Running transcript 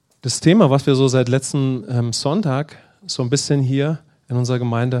Das Thema, was wir so seit letzten Sonntag so ein bisschen hier in unserer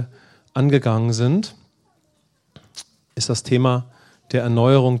Gemeinde angegangen sind, ist das Thema der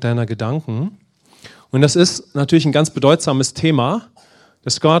Erneuerung deiner Gedanken. Und das ist natürlich ein ganz bedeutsames Thema,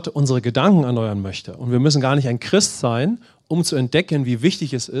 dass Gott unsere Gedanken erneuern möchte. Und wir müssen gar nicht ein Christ sein, um zu entdecken, wie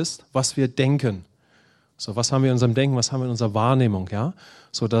wichtig es ist, was wir denken. So, was haben wir in unserem Denken, was haben wir in unserer Wahrnehmung, ja?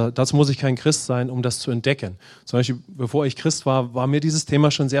 So, dazu muss ich kein Christ sein, um das zu entdecken. Zum Beispiel, bevor ich Christ war, war mir dieses Thema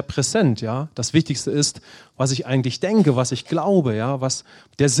schon sehr präsent, ja? Das Wichtigste ist, was ich eigentlich denke, was ich glaube, ja? Was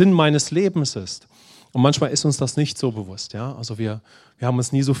der Sinn meines Lebens ist. Und manchmal ist uns das nicht so bewusst, ja? Also wir haben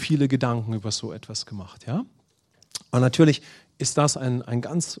uns nie so viele Gedanken über so etwas gemacht, ja? Und natürlich ist das ein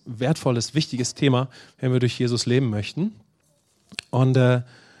ganz wertvolles, wichtiges Thema, wenn wir durch Jesus leben möchten. Und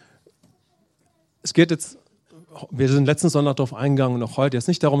es geht jetzt, wir sind letzten Sonntag darauf eingegangen und auch heute jetzt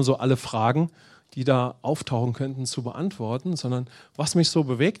nicht darum, so alle Fragen, die da auftauchen könnten, zu beantworten, sondern was mich so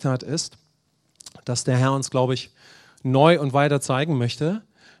bewegt hat, ist, dass der Herr uns, glaube ich, neu und weiter zeigen möchte,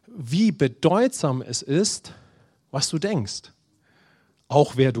 wie bedeutsam es ist, was du denkst.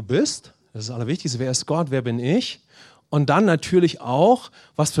 Auch wer du bist, das ist das Allerwichtigste, wer ist Gott, wer bin ich? Und dann natürlich auch,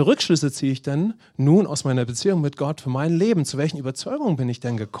 was für Rückschlüsse ziehe ich denn nun aus meiner Beziehung mit Gott für mein Leben? Zu welchen Überzeugungen bin ich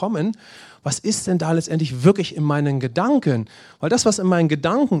denn gekommen? Was ist denn da letztendlich wirklich in meinen Gedanken? Weil das, was in meinen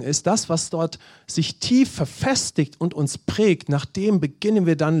Gedanken ist, das, was dort sich tief verfestigt und uns prägt, nach dem beginnen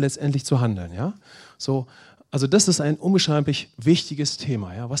wir dann letztendlich zu handeln. Ja? So, also das ist ein unbeschreiblich wichtiges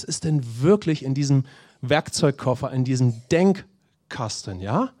Thema. Ja? Was ist denn wirklich in diesem Werkzeugkoffer, in diesem Denkkasten?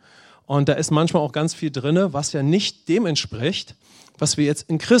 Ja? Und da ist manchmal auch ganz viel drin, was ja nicht dem entspricht, was wir jetzt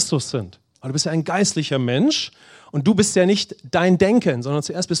in Christus sind. Aber du bist ja ein geistlicher Mensch und du bist ja nicht dein Denken, sondern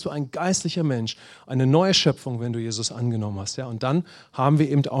zuerst bist du ein geistlicher Mensch, eine neue Schöpfung, wenn du Jesus angenommen hast. Ja? Und dann haben wir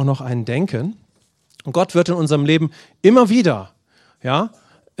eben auch noch ein Denken. Und Gott wird in unserem Leben immer wieder, ja,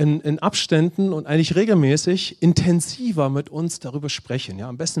 in Abständen und eigentlich regelmäßig intensiver mit uns darüber sprechen. Ja,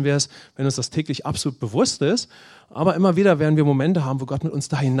 am besten wäre es, wenn uns das täglich absolut bewusst ist, aber immer wieder werden wir Momente haben, wo Gott mit uns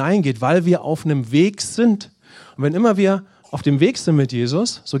da hineingeht, weil wir auf einem Weg sind. Und wenn immer wir auf dem Weg sind mit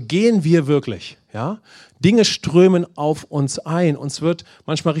Jesus, so gehen wir wirklich. Ja? Dinge strömen auf uns ein. Uns wird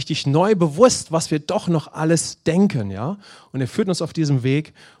manchmal richtig neu bewusst, was wir doch noch alles denken. Ja? Und er führt uns auf diesem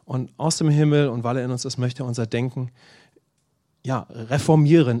Weg und aus dem Himmel, und weil er in uns ist, möchte er unser Denken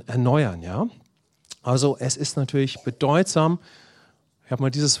reformieren, erneuern. Ja? Also es ist natürlich bedeutsam, ich habe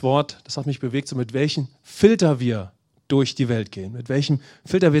mal dieses Wort, das hat mich bewegt, so mit welchem Filter wir durch die Welt gehen, mit welchem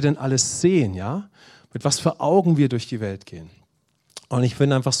Filter wir denn alles sehen, ja? Mit was für Augen wir durch die Welt gehen. Und ich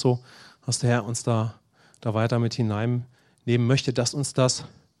finde einfach so, dass der Herr uns da weiter mit hineinnehmen möchte, dass uns das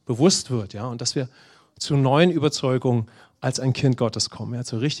bewusst wird, ja? Und dass wir zu neuen Überzeugungen als ein Kind Gottes kommen, ja?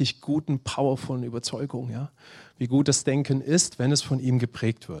 Zu richtig guten, powervollen Überzeugungen, ja? Wie gut das Denken ist, wenn es von ihm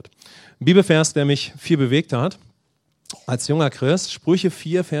geprägt wird. Ein Bibelvers, der mich viel bewegt hat, als junger Christ, Sprüche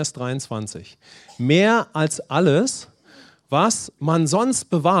 4, Vers 23. Mehr als alles, was man sonst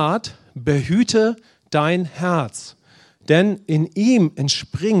bewahrt, behüte dein Herz, denn in ihm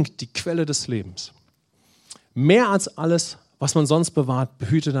entspringt die Quelle des Lebens. Mehr als alles, was man sonst bewahrt,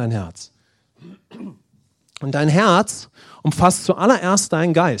 behüte dein Herz. Und dein Herz umfasst zuallererst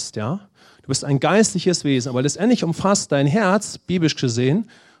deinen Geist, ja? Du bist ein geistliches Wesen, aber letztendlich umfasst dein Herz, biblisch gesehen,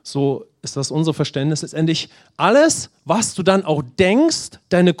 so ist das unser Verständnis, letztendlich alles, was du dann auch denkst,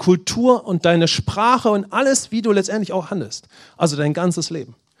 deine Kultur und deine Sprache und alles, wie du letztendlich auch handelst. Also dein ganzes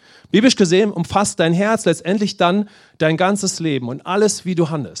Leben. Biblisch gesehen umfasst dein Herz letztendlich dann dein ganzes Leben und alles, wie du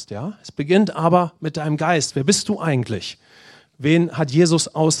handelst. Ja? Es beginnt aber mit deinem Geist. Wer bist du eigentlich? Wen hat Jesus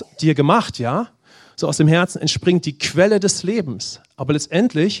aus dir gemacht? Ja? So aus dem Herzen entspringt die Quelle des Lebens. Aber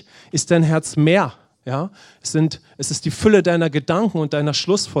letztendlich ist dein Herz mehr. Ja? Es ist die Fülle deiner Gedanken und deiner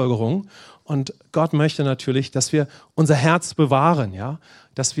Schlussfolgerungen. Und Gott möchte natürlich, dass wir unser Herz bewahren, ja?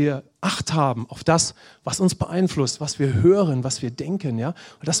 Dass wir Acht haben auf das, was uns beeinflusst, was wir hören, was wir denken. Ja?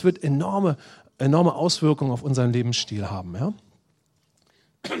 Und das wird enorme Auswirkungen auf unseren Lebensstil haben. Ja?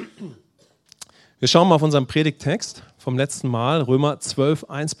 Wir schauen mal auf unseren Predigttext vom letzten Mal, Römer 12,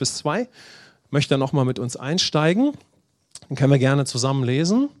 1-2. Ich möchte nochmal mit uns einsteigen. Den können wir gerne zusammen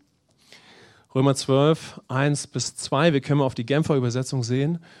lesen. Römer 12, 1-2. Wir können mal auf die Genfer Übersetzung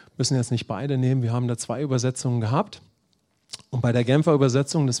sehen. Müssen jetzt nicht beide nehmen. Wir haben da 2 Übersetzungen gehabt. Und bei der Genfer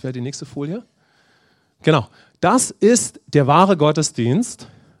Übersetzung, das wäre die nächste Folie. Genau. Das ist der wahre Gottesdienst.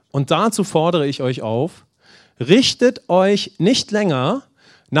 Und dazu fordere ich euch auf, richtet euch nicht länger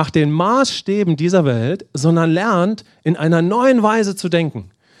nach den Maßstäben dieser Welt, sondern lernt in einer neuen Weise zu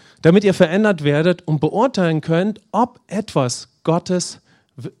denken, damit ihr verändert werdet und beurteilen könnt, ob etwas Gottes...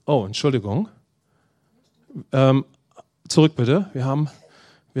 Oh, Entschuldigung. Zurück bitte. Wir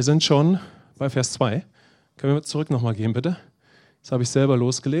wir sind schon bei Vers 2. Können wir zurück nochmal gehen, bitte? Das habe ich selber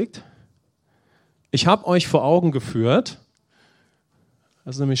losgelegt. Ich habe euch vor Augen geführt.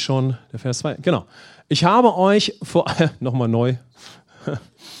 Das ist nämlich schon der Vers 2. Genau. Ich habe euch nochmal neu.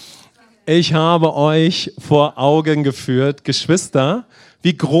 Ich habe euch vor Augen geführt, Geschwister,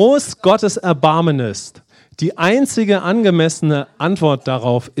 wie groß Gottes Erbarmen ist. Die einzige angemessene Antwort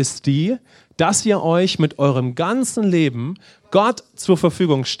darauf ist die, dass ihr euch mit eurem ganzen Leben Gott zur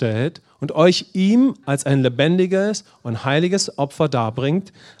Verfügung stellt und euch ihm als ein lebendiges und heiliges Opfer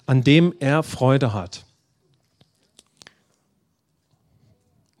darbringt, an dem er Freude hat.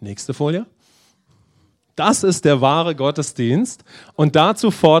 Nächste Folie. Das ist der wahre Gottesdienst und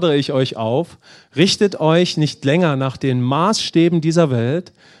dazu fordere ich euch auf, richtet euch nicht länger nach den Maßstäben dieser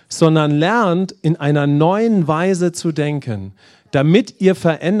Welt, sondern lernt in einer neuen Weise zu denken, damit ihr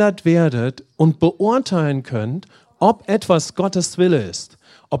verändert werdet und beurteilen könnt, ob etwas Gottes Wille ist,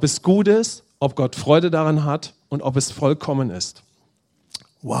 ob es gut ist, ob Gott Freude daran hat und ob es vollkommen ist.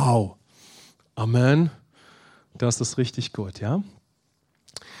 Wow. Amen. Das ist richtig gut, ja?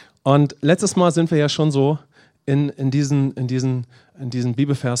 Und letztes Mal sind wir ja schon so in diesen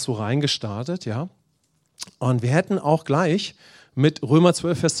Bibelvers so reingestartet, ja. Und wir hätten auch gleich mit Römer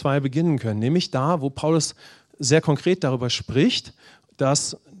 12, Vers 2 beginnen können, nämlich da, wo Paulus sehr konkret darüber spricht,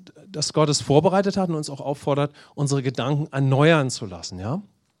 dass Gott es vorbereitet hat und uns auch auffordert, unsere Gedanken erneuern zu lassen, ja.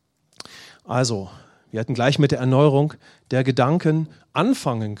 Also, wir hätten gleich mit der Erneuerung der Gedanken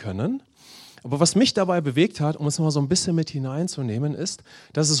anfangen können. Aber was mich dabei bewegt hat, um es nochmal so ein bisschen mit hineinzunehmen, ist,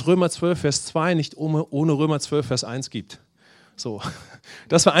 dass es Römer 12, Vers 2 nicht ohne Römer 12, Vers 1 gibt. So,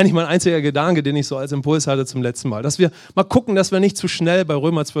 das war eigentlich mein einziger Gedanke, den ich so als Impuls hatte zum letzten Mal. Dass wir mal gucken, dass wir nicht zu schnell bei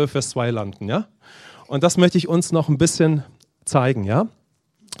Römer 12, Vers 2 landen. Ja? Und das möchte ich uns noch ein bisschen zeigen. Ja?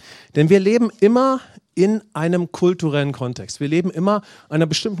 Denn wir leben immer in einem kulturellen Kontext. Wir leben immer in einer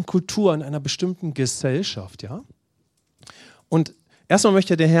bestimmten Kultur, in einer bestimmten Gesellschaft. Ja? Und erstmal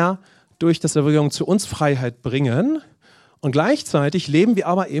möchte der Herr durch das Evangelium zu uns Freiheit bringen und gleichzeitig leben wir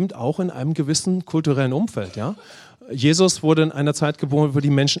aber eben auch in einem gewissen kulturellen Umfeld. Ja? Jesus wurde in einer Zeit geboren, wo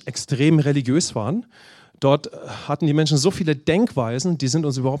die Menschen extrem religiös waren. Dort hatten die Menschen so viele Denkweisen, die sind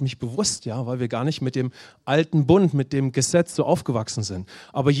uns überhaupt nicht bewusst, ja, weil wir gar nicht mit dem alten Bund, mit dem Gesetz so aufgewachsen sind.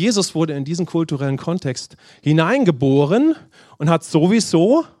 Aber Jesus wurde in diesen kulturellen Kontext hineingeboren und hat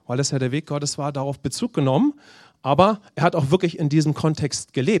sowieso, weil das ja der Weg Gottes war, darauf Bezug genommen. Aber er hat auch wirklich in diesem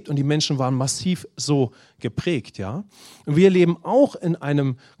Kontext gelebt und die Menschen waren massiv so geprägt. Ja? Und wir leben auch in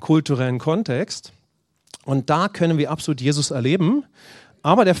einem kulturellen Kontext und da können wir absolut Jesus erleben.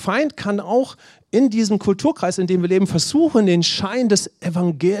 Aber der Feind kann auch in diesem Kulturkreis, in dem wir leben, versuchen, den Schein des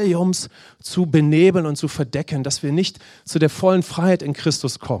Evangeliums zu benebeln und zu verdecken, dass wir nicht zu der vollen Freiheit in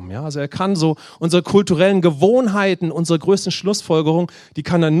Christus kommen. Ja? Also er kann so unsere kulturellen Gewohnheiten, unsere größten Schlussfolgerungen, die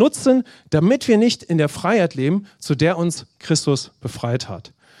kann er nutzen, damit wir nicht in der Freiheit leben, zu der uns Christus befreit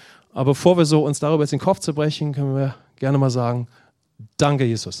hat. Aber bevor wir so uns darüber jetzt den Kopf zerbrechen, können wir gerne mal sagen, danke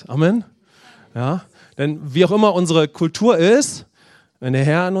Jesus. Amen. Ja? Denn wie auch immer unsere Kultur ist, wenn der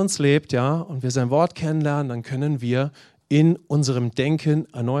Herr in uns lebt, ja, und wir sein Wort kennenlernen, dann können wir in unserem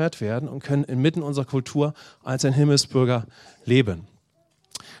Denken erneuert werden und können inmitten unserer Kultur als ein Himmelsbürger leben.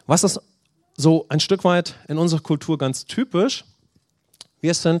 Was ist so ein Stück weit in unserer Kultur ganz typisch?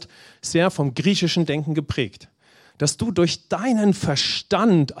 Wir sind sehr vom griechischen Denken geprägt. Dass du durch deinen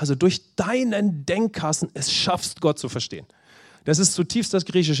Verstand, also durch deinen Denkkasten es schaffst, Gott zu verstehen. Das ist zutiefst das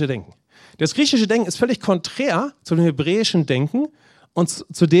griechische Denken. Das griechische Denken ist völlig konträr zu dem hebräischen Denken, und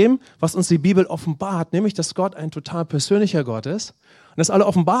zu dem, was uns die Bibel offenbart, nämlich, dass Gott ein total persönlicher Gott ist und dass alle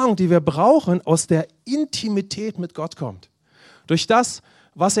Offenbarung, die wir brauchen, aus der Intimität mit Gott kommt. Durch das,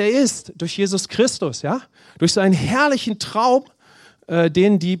 was er ist, durch Jesus Christus, ja, durch seinen herrlichen Traum,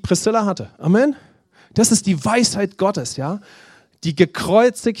 den die Priscilla hatte. Amen. Das ist die Weisheit Gottes, ja, die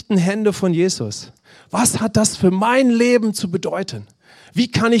gekreuzigten Hände von Jesus. Was hat das für mein Leben zu bedeuten? Wie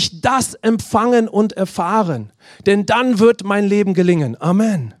kann ich das empfangen und erfahren? Denn dann wird mein Leben gelingen.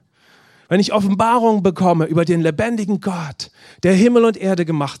 Amen. Wenn ich Offenbarung bekomme über den lebendigen Gott, der Himmel und Erde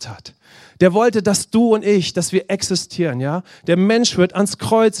gemacht hat, der wollte, dass du und ich, dass wir existieren, ja? Der Mensch wird ans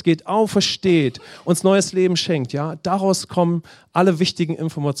Kreuz, geht, aufersteht, uns neues Leben schenkt, ja? Daraus kommen alle wichtigen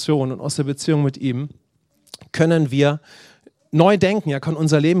Informationen und aus der Beziehung mit ihm können wir neu denken, ja? Kann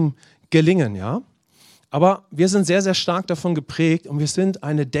unser Leben gelingen, ja? Aber wir sind sehr, sehr stark davon geprägt und wir sind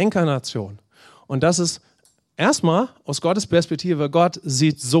eine Denkernation. Und das ist erstmal aus Gottes Perspektive, Gott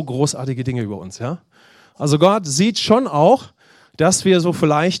sieht so großartige Dinge über uns. Ja? Also Gott sieht schon auch, dass wir so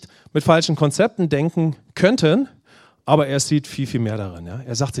vielleicht mit falschen Konzepten denken könnten, aber er sieht viel, viel mehr darin. Ja?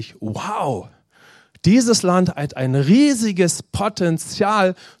 Er sagt sich, wow, Dieses Land hat ein riesiges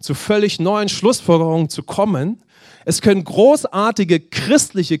Potenzial, zu völlig neuen Schlussfolgerungen zu kommen. Es können großartige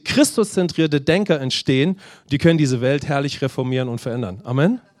christliche, christuszentrierte Denker entstehen, die können diese Welt herrlich reformieren und verändern.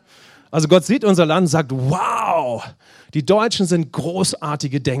 Amen. Also Gott sieht unser Land und sagt, wow, die Deutschen sind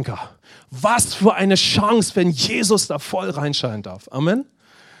großartige Denker. Was für eine Chance, wenn Jesus da voll reinscheinen darf. Amen.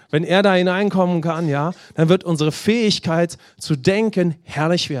 Wenn er da hineinkommen kann, ja, dann wird unsere Fähigkeit zu denken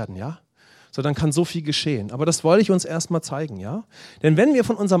herrlich werden, ja. So, dann kann so viel geschehen. Aber das wollte ich uns erstmal zeigen, ja. Denn wenn wir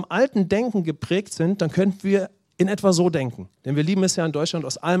von unserem alten Denken geprägt sind, dann könnten wir in etwa so denken. Denn wir lieben es ja in Deutschland,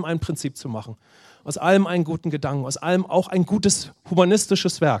 aus allem ein Prinzip zu machen. Aus allem einen guten Gedanken, aus allem auch ein gutes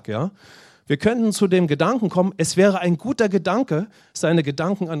humanistisches Werk, ja. Wir könnten zu dem Gedanken kommen, es wäre ein guter Gedanke, seine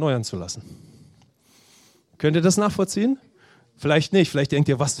Gedanken erneuern zu lassen. Könnt ihr das nachvollziehen? Vielleicht nicht, vielleicht denkt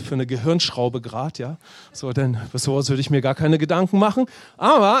ihr, was für eine Gehirnschraube gerade, ja. So, denn sowas würde ich mir gar keine Gedanken machen.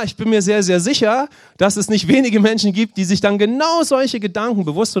 Aber ich bin mir sehr, sehr sicher, dass es nicht wenige Menschen gibt, die sich dann genau solche Gedanken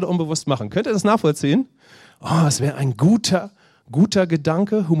bewusst oder unbewusst machen. Könnt ihr das nachvollziehen? Oh, es wäre ein guter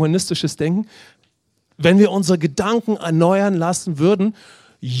Gedanke, humanistisches Denken, wenn wir unsere Gedanken erneuern lassen würden.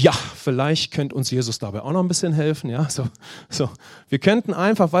 Ja, vielleicht könnte uns Jesus dabei auch noch ein bisschen helfen, ja. So. Wir könnten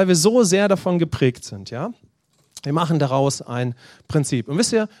einfach, weil wir so sehr davon geprägt sind, ja. Wir machen daraus ein Prinzip. Und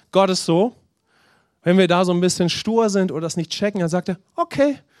wisst ihr, Gott ist so, wenn wir da so ein bisschen stur sind oder das nicht checken, dann sagt er,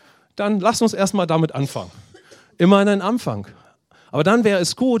 okay, dann lass uns erstmal damit anfangen. Immer ein Anfang. Aber dann wäre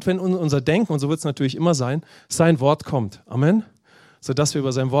es gut, wenn unser Denken, und so wird es natürlich immer sein, sein Wort kommt. Amen. Sodass wir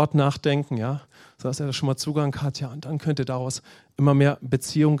über sein Wort nachdenken, ja. Sodass er da schon mal Zugang hat, ja. Und dann könnte daraus immer mehr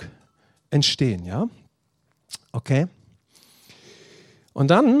Beziehung entstehen, ja. Okay.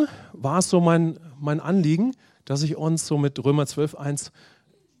 Und dann war es so mein Anliegen, dass ich uns so mit Römer 12,1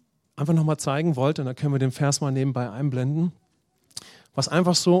 einfach nochmal zeigen wollte, und da können wir den Vers mal nebenbei einblenden, was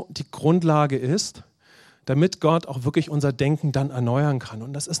einfach so die Grundlage ist, damit Gott auch wirklich unser Denken dann erneuern kann.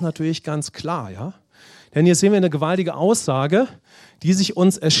 Und das ist natürlich ganz klar, ja. Denn hier sehen wir eine gewaltige Aussage, die sich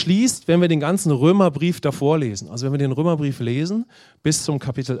uns erschließt, wenn wir den ganzen Römerbrief davor lesen. Also wenn wir den Römerbrief lesen bis zum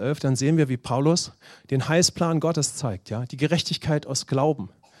Kapitel 11, dann sehen wir, wie Paulus den Heilsplan Gottes zeigt, ja, die Gerechtigkeit aus Glauben.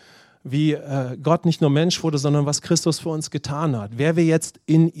 Wie Gott nicht nur Mensch wurde, sondern was Christus für uns getan hat, wer wir jetzt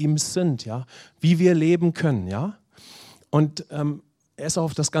in ihm sind, ja, wie wir leben können, ja. Und er ist auch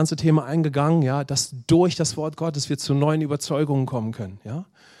auf das ganze Thema eingegangen, ja, dass durch das Wort Gottes wir zu neuen Überzeugungen kommen können, ja.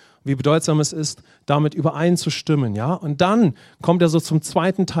 Wie bedeutsam es ist, damit übereinzustimmen, ja. Und dann kommt er so zum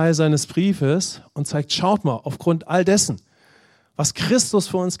zweiten Teil seines Briefes und zeigt, schaut mal, aufgrund all dessen, was Christus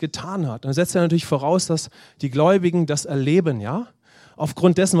für uns getan hat. Und dann setzt er natürlich voraus, dass die Gläubigen das erleben, ja.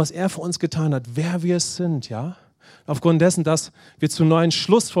 Aufgrund dessen, was er für uns getan hat, wer wir sind, ja. Aufgrund dessen, dass wir zu neuen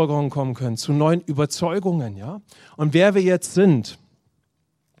Schlussfolgerungen kommen können, zu neuen Überzeugungen, ja. Und wer wir jetzt sind,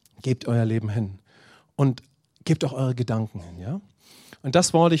 gebt euer Leben hin und gebt auch eure Gedanken hin, ja. Und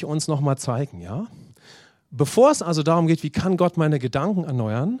das wollte ich uns nochmal zeigen, ja. Bevor es also darum geht, wie kann Gott meine Gedanken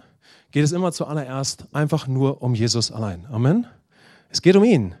erneuern, geht es immer zuallererst einfach nur um Jesus allein. Amen. Es geht um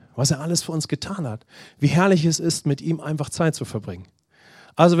ihn, was er alles für uns getan hat, wie herrlich es ist, mit ihm einfach Zeit zu verbringen.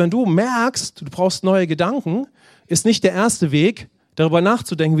 Also wenn du merkst, du brauchst neue Gedanken, ist nicht der erste Weg, darüber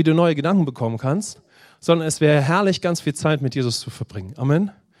nachzudenken, wie du neue Gedanken bekommen kannst, sondern es wäre herrlich, ganz viel Zeit mit Jesus zu verbringen.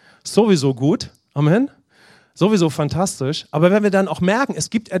 Amen. Sowieso gut. Amen. Sowieso fantastisch. Aber wenn wir dann auch merken, es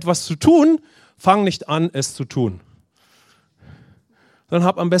gibt etwas zu tun, fang nicht an, es zu tun. Dann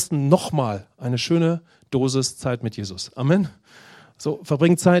hab am besten nochmal eine schöne Dosis Zeit mit Jesus. Amen. So,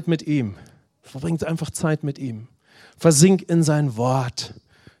 verbring Zeit mit ihm. Verbring einfach Zeit mit ihm. Versink in sein Wort.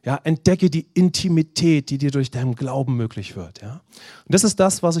 Ja, entdecke die Intimität, die dir durch deinen Glauben möglich wird. Ja. Und das ist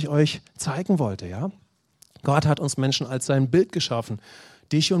das, was ich euch zeigen wollte. Ja. Gott hat uns Menschen als sein Bild geschaffen.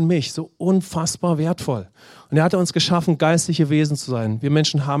 Dich und mich, so unfassbar wertvoll. Und er hatte uns geschaffen, geistliche Wesen zu sein. Wir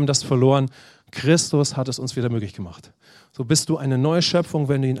Menschen haben das verloren. Christus hat es uns wieder möglich gemacht. So bist du eine neue Schöpfung,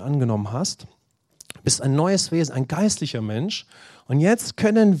 wenn du ihn angenommen hast. Bist ein neues Wesen, ein geistlicher Mensch. Und jetzt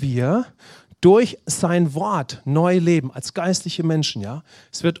können wir durch sein Wort neu leben, als geistliche Menschen, ja.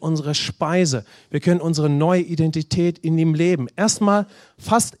 Es wird unsere Speise. Wir können unsere neue Identität in ihm leben. Erstmal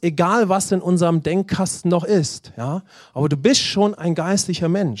fast egal, was in unserem Denkkasten noch ist, ja. Aber du bist schon ein geistlicher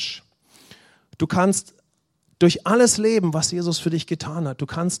Mensch. Du kannst durch alles leben, was Jesus für dich getan hat. Du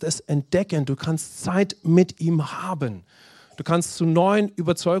kannst es entdecken. Du kannst Zeit mit ihm haben. Du kannst zu neuen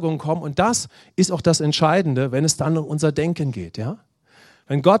Überzeugungen kommen. Und das ist auch das Entscheidende, wenn es dann um unser Denken geht, ja.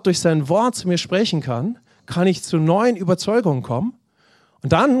 Wenn Gott durch sein Wort zu mir sprechen kann, kann ich zu neuen Überzeugungen kommen.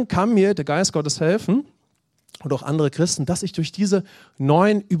 Und dann kann mir der Geist Gottes helfen, und auch andere Christen, dass ich durch diese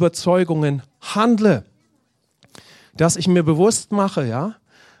neuen Überzeugungen handle. Dass ich mir bewusst mache, ja,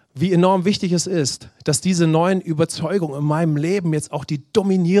 wie enorm wichtig es ist, dass diese neuen Überzeugungen in meinem Leben jetzt auch die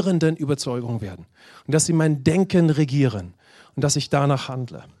dominierenden Überzeugungen werden. Und dass sie mein Denken regieren und dass ich danach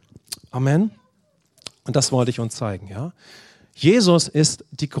handle. Amen. Und das wollte ich uns zeigen. Ja? Jesus ist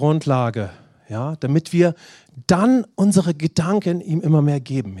die Grundlage, ja? Damit wir dann unsere Gedanken ihm immer mehr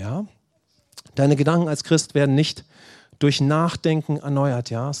geben. Ja? Deine Gedanken als Christ werden nicht durch Nachdenken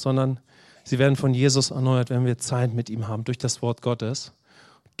erneuert, ja? Sondern sie werden von Jesus erneuert, wenn wir Zeit mit ihm haben, durch das Wort Gottes.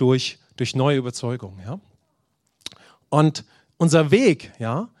 Durch neue Überzeugungen. Ja? Und unser Weg,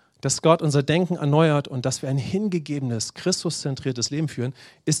 ja, dass Gott unser Denken erneuert und dass wir ein hingegebenes, Christuszentriertes Leben führen,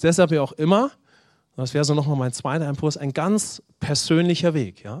 ist deshalb ja auch immer, das wäre so nochmal mein zweiter Impuls, ein ganz persönlicher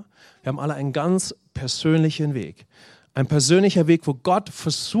Weg. Ja? Wir haben alle einen ganz persönlichen Weg. Ein persönlicher Weg, wo Gott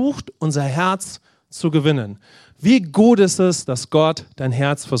versucht, unser Herz zu gewinnen. Wie gut ist es, dass Gott dein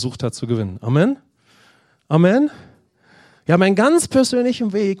Herz versucht hat zu gewinnen? Amen? Amen? Wir haben einen ganz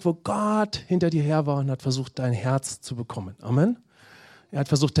persönlichen Weg, wo Gott hinter dir her war und hat versucht, dein Herz zu bekommen. Amen. Er hat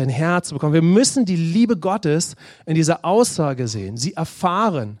versucht, dein Herz zu bekommen. Wir müssen die Liebe Gottes in dieser Aussage sehen, sie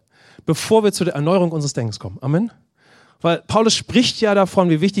erfahren, bevor wir zu der Erneuerung unseres Denkens kommen. Amen. Weil Paulus spricht ja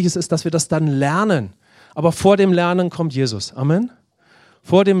davon, wie wichtig es ist, dass wir das dann lernen. Aber vor dem Lernen kommt Jesus. Amen.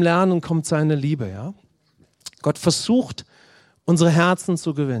 Vor dem Lernen kommt seine Liebe. Ja? Gott versucht, unsere Herzen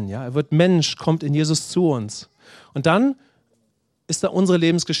zu gewinnen. Ja? Er wird Mensch, kommt in Jesus zu uns. Und dann ist da unsere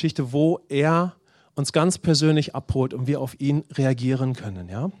Lebensgeschichte, wo er uns ganz persönlich abholt und wir auf ihn reagieren können.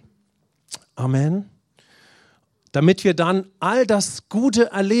 Ja? Amen. Damit wir dann all das Gute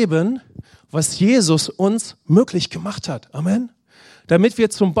erleben, was Jesus uns möglich gemacht hat. Amen. Damit wir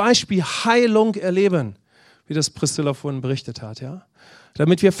zum Beispiel Heilung erleben, wie das Priscilla vorhin berichtet hat. Ja?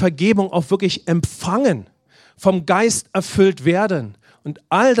 Damit wir Vergebung auch wirklich empfangen, vom Geist erfüllt werden und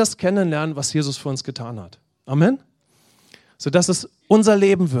all das kennenlernen, was Jesus für uns getan hat. Amen. Sodass es unser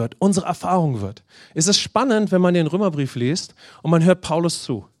Leben wird, unsere Erfahrung wird. Es ist spannend, wenn man den Römerbrief liest und man hört Paulus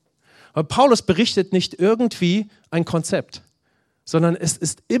zu. Aber Paulus berichtet nicht irgendwie ein Konzept, sondern es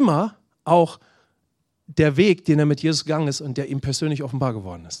ist immer auch der Weg, den er mit Jesus gegangen ist und der ihm persönlich offenbar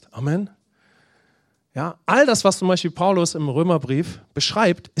geworden ist. Amen. Ja, all das, was zum Beispiel Paulus im Römerbrief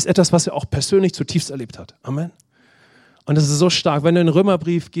beschreibt, ist etwas, was er auch persönlich zutiefst erlebt hat. Amen. Und das ist so stark. Wenn du in den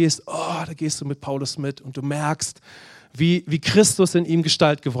Römerbrief gehst, da gehst du mit Paulus mit und du merkst, wie Christus in ihm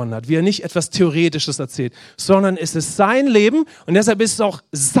Gestalt gewonnen hat, wie er nicht etwas Theoretisches erzählt, sondern es ist sein Leben und deshalb ist es auch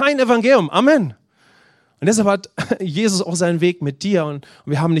sein Evangelium. Amen. Und deshalb hat Jesus auch seinen Weg mit dir und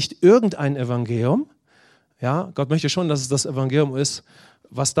wir haben nicht irgendein Evangelium. Ja, Gott möchte schon, dass es das Evangelium ist,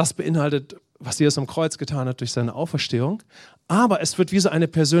 was das beinhaltet, was Jesus am Kreuz getan hat durch seine Auferstehung. Aber es wird wie so eine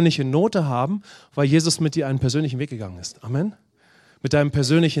persönliche Note haben, weil Jesus mit dir einen persönlichen Weg gegangen ist. Amen. Mit deinem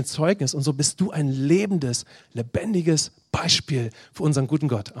persönlichen Zeugnis. Und so bist du ein lebendes, lebendiges Beispiel für unseren guten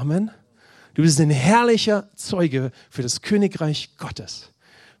Gott. Amen. Du bist ein herrlicher Zeuge für das Königreich Gottes.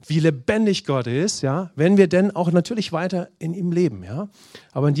 Wie lebendig Gott ist, ja, wenn wir denn auch natürlich weiter in ihm leben. Ja.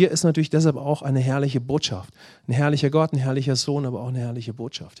 Aber in dir ist natürlich deshalb auch eine herrliche Botschaft. Ein herrlicher Gott, ein herrlicher Sohn, aber auch eine herrliche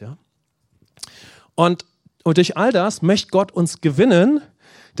Botschaft. Ja. Und durch all das möchte Gott uns gewinnen,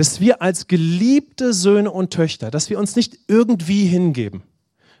 dass wir als geliebte Söhne und Töchter, dass wir uns nicht irgendwie hingeben.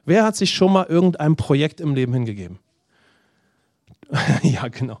 Wer hat sich schon mal irgendeinem Projekt im Leben hingegeben? Ja,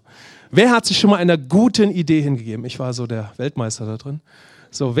 genau. Wer hat sich schon mal einer guten Idee hingegeben? Ich war so der Weltmeister da drin.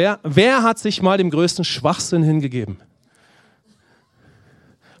 So, wer hat sich mal dem größten Schwachsinn hingegeben?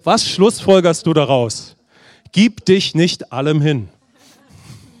 Was schlussfolgerst du daraus? Gib dich nicht allem hin.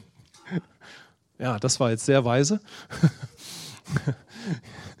 Ja, das war jetzt sehr weise.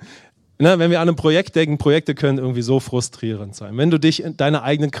 Wenn wir an ein Projekt denken, Projekte können irgendwie so frustrierend sein. Wenn du dich in deiner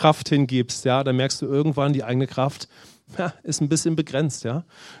eigenen Kraft hingibst, ja, dann merkst du irgendwann, die eigene Kraft ist ein bisschen begrenzt, ja,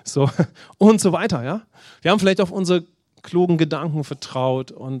 so und so weiter, ja. Wir haben vielleicht auf unsere klugen Gedanken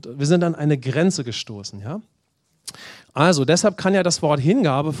vertraut und wir sind an eine Grenze gestoßen, ja. Also deshalb kann ja das Wort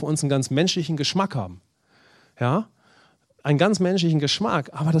Hingabe für uns einen ganz menschlichen Geschmack haben, ja, einen ganz menschlichen Geschmack.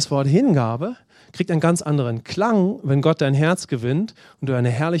 Aber das Wort Hingabe kriegt einen ganz anderen Klang, wenn Gott dein Herz gewinnt und du eine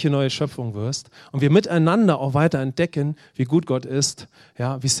herrliche neue Schöpfung wirst und wir miteinander auch weiter entdecken, wie gut Gott ist,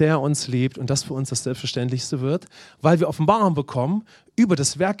 ja, wie sehr er uns liebt und das für uns das Selbstverständlichste wird, weil wir Offenbarung bekommen über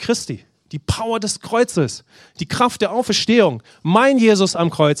das Werk Christi, die Power des Kreuzes, die Kraft der Auferstehung. Mein Jesus am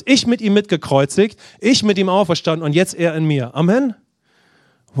Kreuz, ich mit ihm mitgekreuzigt, ich mit ihm auferstanden und jetzt er in mir. Amen.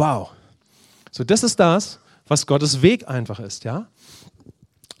 Wow. So, das ist das, was Gottes Weg einfach ist, ja.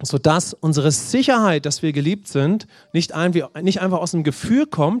 Sodass unsere Sicherheit, dass wir geliebt sind, nicht einfach aus dem Gefühl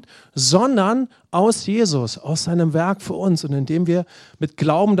kommt, sondern aus Jesus, aus seinem Werk für uns und indem wir mit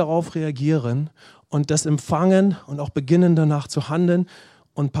Glauben darauf reagieren und das empfangen und auch beginnen danach zu handeln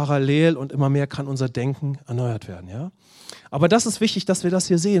und parallel und immer mehr kann unser Denken erneuert werden. Ja? Aber das ist wichtig, dass wir das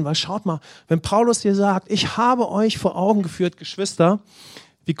hier sehen, weil schaut mal, wenn Paulus hier sagt, ich habe euch vor Augen geführt, Geschwister,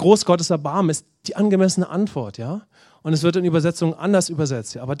 wie groß Gottes Erbarmen ist, die angemessene Antwort. Ja? Und es wird in Übersetzungen anders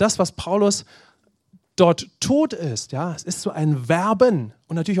übersetzt. Ja? Aber das, was Paulus dort tut, ist, ja, es ist so ein Werben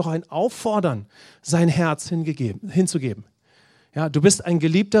und natürlich auch ein Auffordern, sein Herz hinzugeben. Ja, du bist ein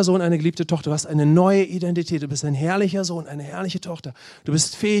geliebter Sohn, eine geliebte Tochter, du hast eine neue Identität, du bist ein herrlicher Sohn, eine herrliche Tochter, du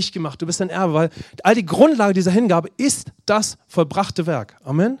bist fähig gemacht, du bist ein Erbe, weil all die Grundlage dieser Hingabe ist das vollbrachte Werk.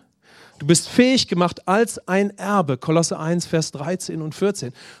 Amen. Du bist fähig gemacht als ein Erbe, Kolosser 1, Vers 13 und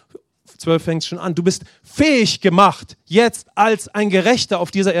 14. 12 fängt schon an. Du bist fähig gemacht, jetzt als ein Gerechter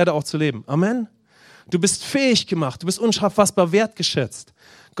auf dieser Erde auch zu leben. Amen. Du bist fähig gemacht, du bist unfassbar wertgeschätzt.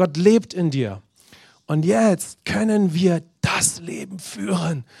 Gott lebt in dir. Und jetzt können wir das Leben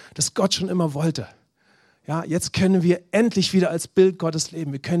führen, das Gott schon immer wollte. Ja, jetzt können wir endlich wieder als Bild Gottes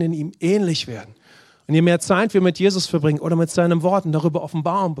leben. Wir können ihm ähnlich werden. Und je mehr Zeit wir mit Jesus verbringen oder mit seinen Worten darüber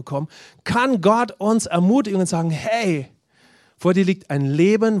Offenbarung bekommen, kann Gott uns ermutigen und sagen, hey, vor dir liegt ein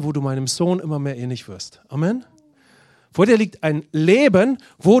Leben, wo du meinem Sohn immer mehr ähnlich wirst. Amen. Vor dir liegt ein Leben,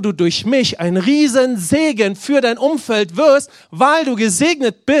 wo du durch mich ein Riesensegen für dein Umfeld wirst, weil du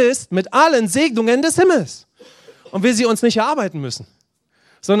gesegnet bist mit allen Segnungen des Himmels. Und wir sie uns nicht erarbeiten müssen,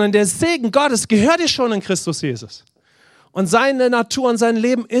 sondern der Segen Gottes gehört dir schon in Christus Jesus. Und seine Natur und sein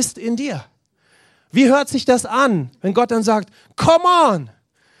Leben ist in dir. Wie hört sich das an, wenn Gott dann sagt, come on,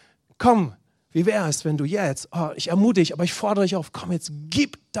 komm, wie wäre es, wenn du jetzt, ich ermutige dich, aber ich fordere dich auf, komm jetzt,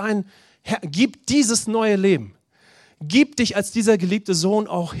 gib dieses neue Leben. Gib dich als dieser geliebte Sohn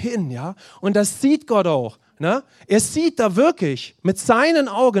auch hin, ja? Und das sieht Gott auch, ne? Er sieht da wirklich mit seinen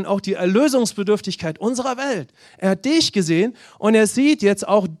Augen auch die Erlösungsbedürftigkeit unserer Welt. Er hat dich gesehen und er sieht jetzt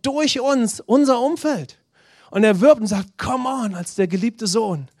auch durch uns unser Umfeld. Und er wirbt und sagt, come on, als der geliebte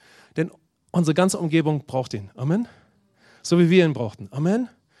Sohn. Denn unsere ganze Umgebung braucht ihn. Amen. So wie wir ihn brauchten. Amen.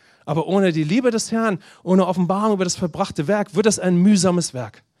 Aber ohne die Liebe des Herrn, ohne Offenbarung über das vollbrachte Werk, wird es ein mühsames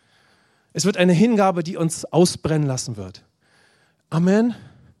Werk. Es wird eine Hingabe, die uns ausbrennen lassen wird. Amen.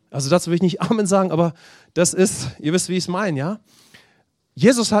 Also dazu will ich nicht Amen sagen, aber das ist, ihr wisst, wie ich es meine, ja?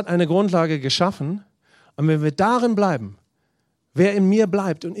 Jesus hat eine Grundlage geschaffen und wenn wir darin bleiben, wer in mir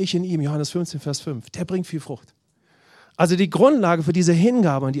bleibt und ich in ihm, Johannes 15, Vers 5, der bringt viel Frucht. Also die Grundlage für diese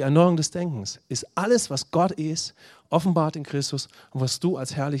Hingabe und die Erneuerung des Denkens ist alles, was Gott ist, offenbart in Christus und was du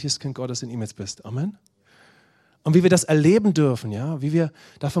als herrliches Kind Gottes in ihm jetzt bist. Amen. Und wie wir das erleben dürfen, ja, wie wir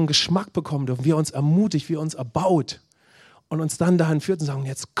davon Geschmack bekommen dürfen, wie er uns ermutigt, wie er uns erbaut und uns dann dahin führt und sagen,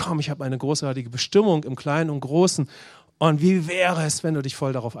 jetzt komm, ich habe eine großartige Bestimmung im Kleinen und Großen und wie wäre es, wenn du dich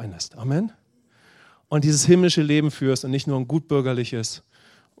voll darauf einlässt. Amen. Und dieses himmlische Leben führst und nicht nur ein gutbürgerliches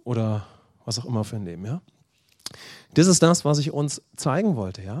oder was auch immer für ein Leben, ja. Das ist das, was ich uns zeigen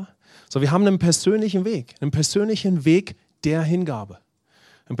wollte, ja. So, wir haben einen persönlichen Weg der Hingabe.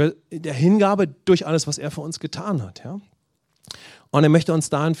 Der Hingabe durch alles, was er für uns getan hat. Ja? Und er möchte uns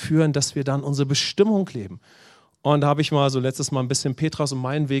dahin führen, dass wir dann unsere Bestimmung leben. Und da habe ich mal so letztes Mal ein bisschen Petras und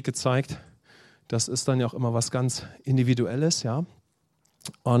meinen Weg gezeigt. Das ist dann ja auch immer was ganz Individuelles. Ja?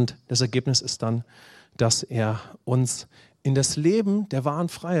 Und das Ergebnis ist dann, dass er uns in das Leben der wahren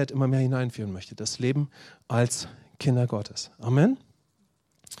Freiheit immer mehr hineinführen möchte. Das Leben als Kinder Gottes. Amen.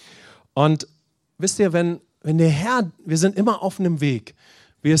 Und wisst ihr, wenn der Herr, wir sind immer auf einem Weg.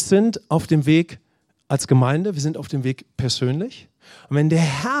 Wir sind auf dem Weg als Gemeinde, wir sind auf dem Weg persönlich. Und wenn der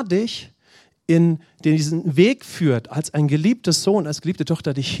Herr dich in diesen Weg führt, als ein geliebtes Sohn, als geliebte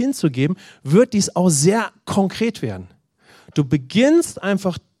Tochter dich hinzugeben, wird dies auch sehr konkret werden. Du beginnst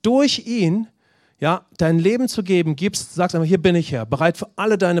einfach durch ihn, ja, dein Leben zu geben, sagst einfach, hier bin ich Herr, bereit für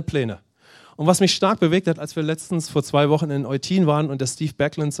alle deine Pläne. Und was mich stark bewegt hat, als wir letztens vor 2 Wochen in Eutin waren und der Steve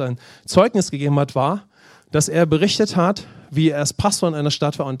Backlund sein Zeugnis gegeben hat, war, dass er berichtet hat, wie er als Pastor in einer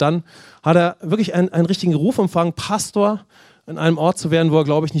Stadt war. Und dann hat er wirklich einen richtigen Ruf empfangen, Pastor in einem Ort zu werden, wo er,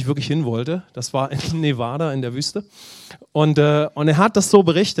 glaube ich, nicht wirklich hin wollte. Das war in Nevada, in der Wüste. Und er hat das so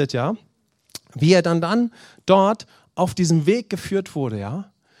berichtet, ja, wie er dann dort auf diesem Weg geführt wurde,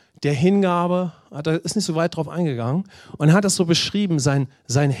 ja, der Hingabe, ist nicht so weit drauf eingegangen. Und er hat das so beschrieben, sein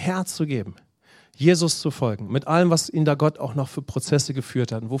Herz zu geben. Jesus zu folgen, mit allem, was ihn da Gott auch noch für Prozesse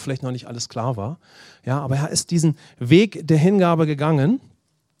geführt hat und wo vielleicht noch nicht alles klar war. Ja, aber er ist diesen Weg der Hingabe gegangen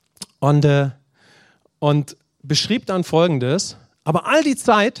und beschrieb dann Folgendes. Aber all die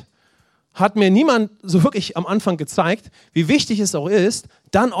Zeit hat mir niemand so wirklich am Anfang gezeigt, wie wichtig es auch ist,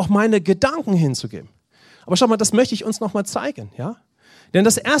 dann auch meine Gedanken hinzugeben. Aber schau mal, das möchte ich uns nochmal zeigen. Ja? Denn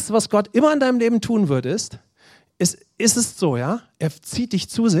das Erste, was Gott immer in deinem Leben tun wird, ist es so, ja, er zieht dich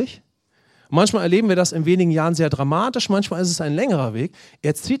zu sich. Manchmal erleben wir das in wenigen Jahren sehr dramatisch, manchmal ist es ein längerer Weg.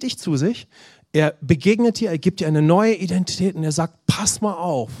 Er zieht dich zu sich, er begegnet dir, er gibt dir eine neue Identität und er sagt, pass mal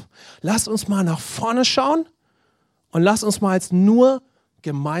auf, lass uns mal nach vorne schauen und lass uns mal jetzt nur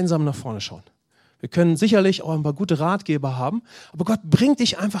gemeinsam nach vorne schauen. Wir können sicherlich auch ein paar gute Ratgeber haben, aber Gott bringt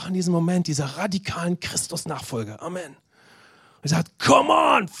dich einfach in diesen Moment dieser radikalen Christus-Nachfolge. Amen. Er sagt, come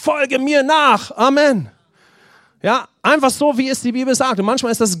on, folge mir nach. Amen. Ja, einfach so, wie es die Bibel sagt. Und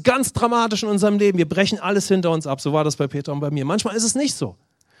manchmal ist das ganz dramatisch in unserem Leben. Wir brechen alles hinter uns ab. So war das bei Peter und bei mir. Manchmal ist es nicht so.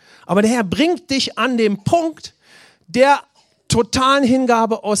 Aber der Herr bringt dich an den Punkt der totalen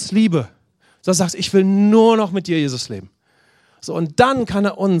Hingabe aus Liebe. So sagst, ich will nur noch mit dir, Jesus, leben. So, und dann kann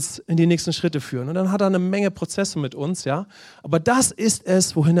er uns in die nächsten Schritte führen. Und dann hat er eine Menge Prozesse mit uns, ja. Aber das ist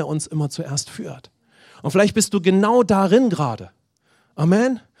es, wohin er uns immer zuerst führt. Und vielleicht bist du genau darin gerade.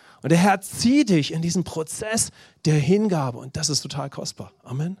 Amen. Und der Herr zieht dich in diesen Prozess der Hingabe. Und das ist total kostbar.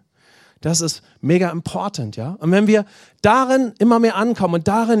 Amen. Das ist mega important, ja. Und wenn wir darin immer mehr ankommen und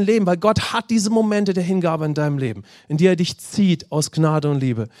darin leben, weil Gott hat diese Momente der Hingabe in deinem Leben, in die er dich zieht aus Gnade und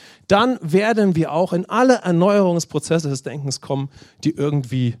Liebe, dann werden wir auch in alle Erneuerungsprozesse des Denkens kommen, die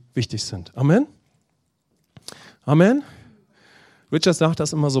irgendwie wichtig sind. Amen. Amen. Richard sagt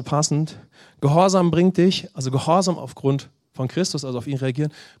das immer so passend. Gehorsam bringt dich, also Gehorsam aufgrund von Christus, also auf ihn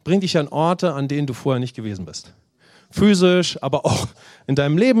reagieren, bringt dich an Orte, an denen du vorher nicht gewesen bist. Physisch, aber auch in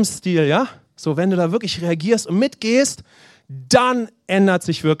deinem Lebensstil, ja? So, wenn du da wirklich reagierst und mitgehst, dann ändert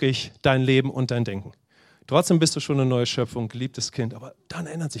sich wirklich dein Leben und dein Denken. Trotzdem bist du schon eine neue Schöpfung, geliebtes Kind, aber dann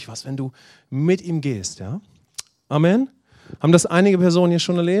ändert sich was, wenn du mit ihm gehst, ja? Amen? Haben das einige Personen hier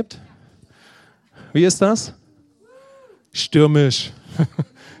schon erlebt? Wie ist das? Stürmisch,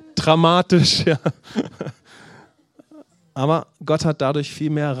 dramatisch, ja. Aber Gott hat dadurch viel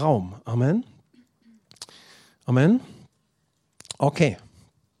mehr Raum. Amen. Amen. Okay.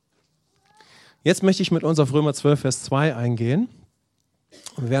 Jetzt möchte ich mit uns auf Römer 12, Vers 2 eingehen.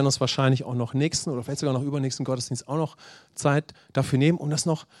 Wir werden uns wahrscheinlich auch noch nächsten oder vielleicht sogar noch übernächsten Gottesdienst auch noch Zeit dafür nehmen, um das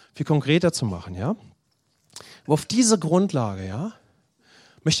noch viel konkreter zu machen. Ja? Aber auf diese Grundlage, ja,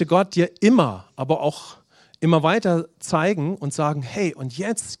 möchte Gott dir immer, aber auch immer weiter zeigen und sagen, hey, und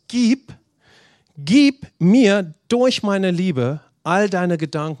jetzt gib mir durch meine Liebe all deine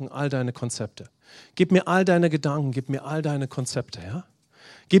Gedanken, all deine Konzepte. Gib mir all deine Gedanken, gib mir all deine Konzepte. Ja?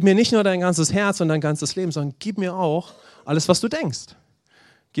 Gib mir nicht nur dein ganzes Herz und dein ganzes Leben, sondern gib mir auch alles, was du denkst.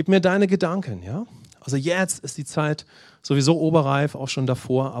 Gib mir deine Gedanken. Ja? Also jetzt ist die Zeit sowieso oberreif, auch schon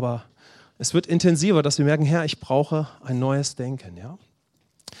davor, aber es wird intensiver, dass wir merken, Herr, ich brauche ein neues Denken. Ja?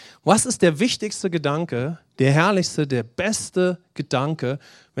 Was ist der wichtigste Gedanke, der herrlichste, der beste Gedanke,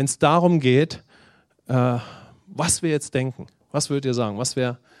 wenn es darum geht, was wir jetzt denken? Was würdet ihr sagen? Was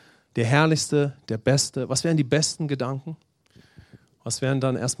wäre der herrlichste, der beste? Was wären die besten Gedanken? Was wären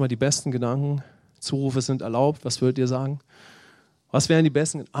dann erstmal die besten Gedanken? Zurufe sind erlaubt. Was würdet ihr sagen? Was wären die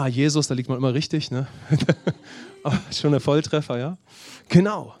besten? Jesus, da liegt man immer richtig, ne? Aber schon ein Volltreffer, ja?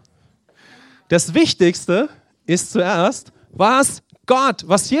 Genau. Das Wichtigste ist zuerst, was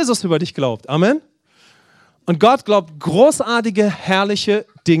Jesus über dich glaubt. Amen? Und Gott glaubt großartige, herrliche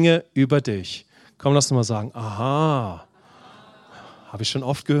Dinge über dich. Komm, lass uns mal sagen, aha. Habe ich schon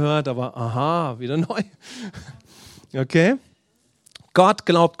oft gehört, aber aha, wieder neu. Okay? Gott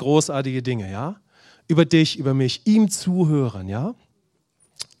glaubt großartige Dinge, ja? Über dich, über mich, ihm zuhören, ja?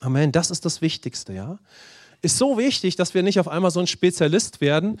 Amen, das ist das Wichtigste, ja? Ist so wichtig, dass wir nicht auf einmal so ein Spezialist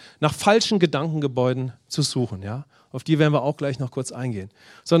werden, nach falschen Gedankengebäuden zu suchen, ja? Auf die werden wir auch gleich noch kurz eingehen.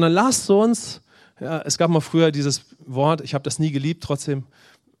 Sondern lasst uns, ja, es gab mal früher dieses Wort, ich habe das nie geliebt, trotzdem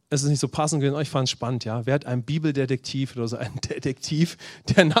ist es nicht so passend gewesen, ich fand es spannend, ja. Wer hat einen Bibeldetektiv oder so einen Detektiv,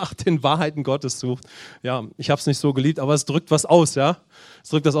 der nach den Wahrheiten Gottes sucht? Ja, ich habe es nicht so geliebt, aber es drückt was aus, ja. Es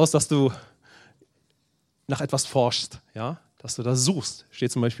drückt das aus, dass du nach etwas forschst, ja, dass du das suchst.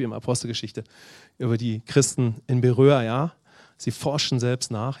 Steht zum Beispiel in Apostelgeschichte über die Christen in Beröa, ja. Sie forschen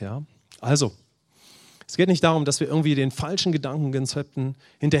selbst nach, ja. Also, es geht nicht darum, dass wir irgendwie den falschen Gedankenkonzepten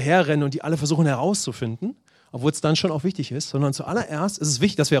hinterherrennen und die alle versuchen herauszufinden, obwohl es dann schon auch wichtig ist, sondern zuallererst ist es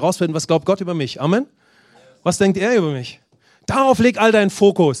wichtig, dass wir herausfinden, was glaubt Gott über mich. Amen? Was denkt er über mich? Darauf leg all deinen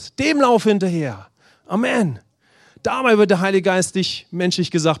Fokus, dem lauf hinterher. Amen. Dabei wird der Heilige Geist dich,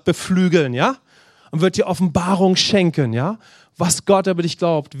 menschlich gesagt, beflügeln, ja? Und wird dir Offenbarung schenken, ja? Was Gott über dich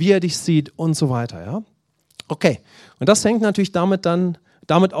glaubt, wie er dich sieht und so weiter, ja? Okay. Und das hängt natürlich damit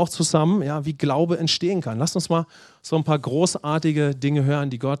auch zusammen, ja, wie Glaube entstehen kann. Lasst uns mal so ein paar großartige Dinge hören,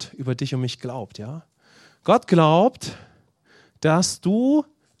 die Gott über dich und mich glaubt, ja? Gott glaubt, dass du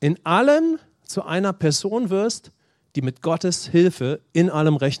in allem zu einer Person wirst, die mit Gottes Hilfe in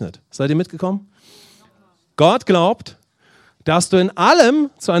allem rechnet. Seid ihr mitgekommen? Gott glaubt, dass du in allem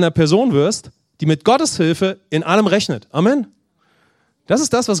zu einer Person wirst, die mit Gottes Hilfe in allem rechnet. Amen. Das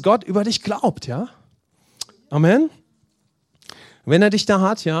ist das, was Gott über dich glaubt, ja. Amen. Wenn er dich da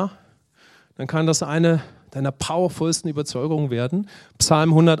hat, ja, dann kann das eine deiner powervollsten Überzeugungen werden.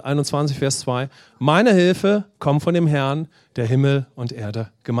 Psalm 121, Vers 2. Meine Hilfe kommt von dem Herrn, der Himmel und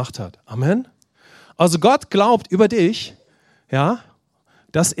Erde gemacht hat. Amen. Also Gott glaubt über dich, ja,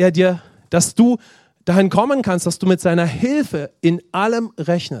 dass du dahin kommen kannst, dass du mit seiner Hilfe in allem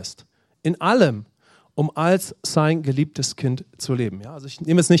rechnest. In allem, um als sein geliebtes Kind zu leben. Ja, also ich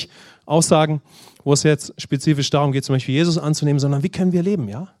nehme jetzt nicht Aussagen, wo es jetzt spezifisch darum geht, zum Beispiel Jesus anzunehmen, sondern wie können wir leben,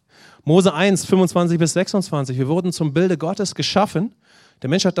 ja? Mose 1, 25 bis 26, wir wurden zum Bilde Gottes geschaffen.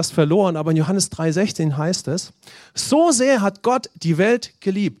 Der Mensch hat das verloren, aber in Johannes 3,16 heißt es, so sehr hat Gott die Welt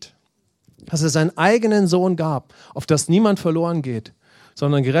geliebt, dass er seinen eigenen Sohn gab, auf das niemand verloren geht,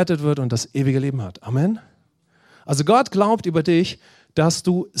 sondern gerettet wird und das ewige Leben hat. Amen. Also Gott glaubt über dich, dass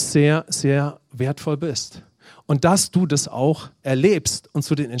du sehr, sehr wertvoll bist und dass du das auch erlebst und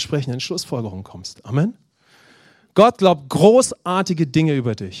zu den entsprechenden Schlussfolgerungen kommst. Amen. Gott glaubt großartige Dinge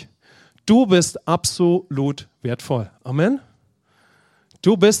über dich. Du bist absolut wertvoll. Amen.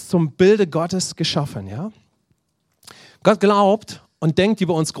 Du bist zum Bilde Gottes geschaffen, ja. Gott glaubt und denkt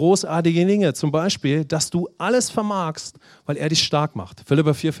über uns großartige Dinge, zum Beispiel, dass du alles vermagst, weil er dich stark macht.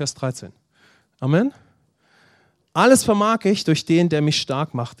 Philipper 4, Vers 13. Amen. Alles vermag ich durch den, der mich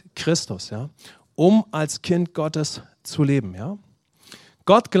stark macht, Christus, ja, um als Kind Gottes zu leben, ja.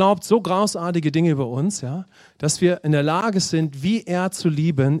 Gott glaubt so großartige Dinge über uns, ja, dass wir in der Lage sind, wie er zu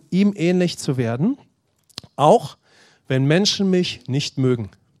lieben, ihm ähnlich zu werden, auch wenn Menschen mich nicht mögen.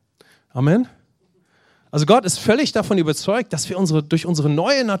 Amen. Also Gott ist völlig davon überzeugt, dass wir durch unsere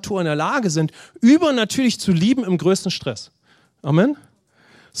neue Natur in der Lage sind, übernatürlich zu lieben im größten Stress. Amen.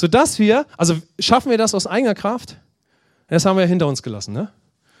 Sodass wir, also schaffen wir das aus eigener Kraft? Das haben wir ja hinter uns gelassen, ne?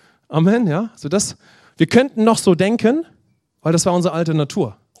 Amen, ja. Sodass wir könnten noch so denken, weil das war unsere alte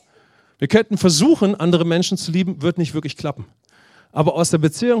Natur. Wir könnten versuchen, andere Menschen zu lieben, wird nicht wirklich klappen. Aber aus der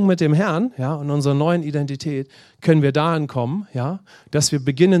Beziehung mit dem Herrn, ja, und unserer neuen Identität können wir dahin kommen, ja, dass wir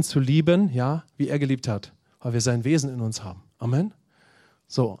beginnen zu lieben, ja, wie er geliebt hat, weil wir sein Wesen in uns haben. Amen.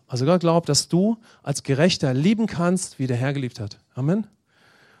 So, also Gott glaubt, dass du als Gerechter lieben kannst, wie der Herr geliebt hat. Amen.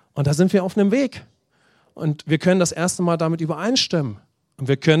 Und da sind wir auf einem Weg. Und wir können das erste Mal damit übereinstimmen. Und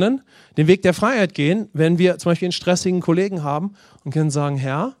wir können den Weg der Freiheit gehen, wenn wir zum Beispiel einen stressigen Kollegen haben und können sagen,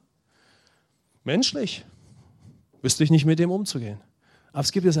 Herr, menschlich wüsste ich nicht, mit dem umzugehen. Aber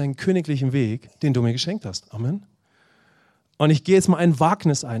es gibt jetzt einen königlichen Weg, den du mir geschenkt hast. Amen. Und ich gehe jetzt mal ein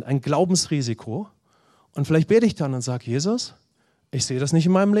Wagnis ein, ein Glaubensrisiko. Und vielleicht bete ich dann und sage, Jesus, ich sehe das nicht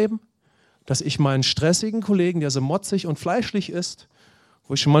in meinem Leben, dass ich meinen stressigen Kollegen, der so motzig und fleischlich ist,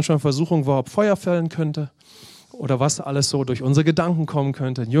 wo ich schon manchmal in Versuchung war, ob Feuer fällen könnte oder was alles so durch unsere Gedanken kommen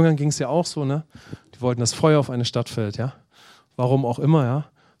könnte. Den Jüngern ging es ja auch so, ne? Die wollten, dass Feuer auf eine Stadt fällt, ja? Warum auch immer, ja?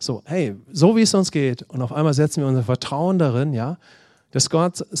 So, hey, so wie es uns geht und auf einmal setzen wir unser Vertrauen darin, ja, dass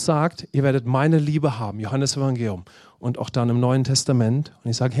Gott sagt, ihr werdet meine Liebe haben, Johannes Evangelium und auch dann im Neuen Testament. Und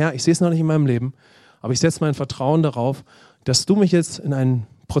ich sage, Herr, ich sehe es noch nicht in meinem Leben, aber ich setze mein Vertrauen darauf, dass du mich jetzt in einen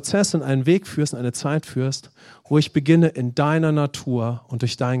Prozess, in einen Weg führst, in eine Zeit führst, wo ich beginne, in deiner Natur und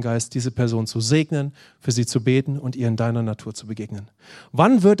durch deinen Geist diese Person zu segnen, für sie zu beten und ihr in deiner Natur zu begegnen.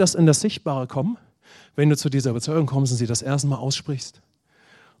 Wann wird das in das Sichtbare kommen? Wenn du zu dieser Überzeugung kommst und sie das erste Mal aussprichst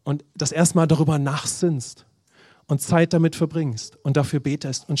und das erste Mal darüber nachsinnst und Zeit damit verbringst und dafür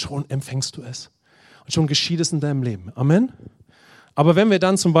betest und schon empfängst du es. Und schon geschieht es in deinem Leben. Amen. Aber wenn wir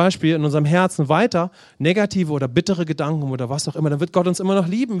dann zum Beispiel in unserem Herzen weiter negative oder bittere Gedanken oder was auch immer, dann wird Gott uns immer noch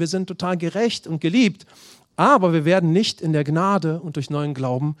lieben. Wir sind total gerecht und geliebt. Aber wir werden nicht in der Gnade und durch neuen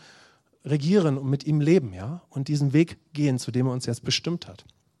Glauben regieren und mit ihm leben, ja? Und diesen Weg gehen, zu dem er uns jetzt bestimmt hat.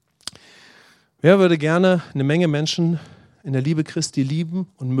 Wer würde gerne eine Menge Menschen in der Liebe Christi lieben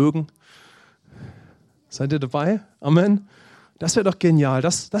und mögen? Seid ihr dabei? Amen. Das wäre doch genial.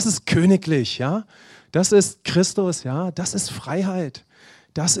 Das ist königlich, ja? Das ist Christus, ja, das ist Freiheit,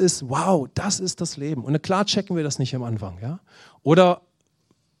 das ist, wow, das ist das Leben. Und klar checken wir das nicht am Anfang, ja. Oder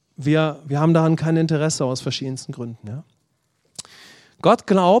wir haben daran kein Interesse aus verschiedensten Gründen, ja. Gott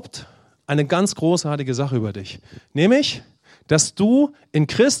glaubt eine ganz großartige Sache über dich, nämlich, dass du in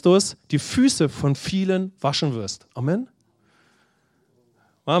Christus die Füße von vielen waschen wirst. Amen.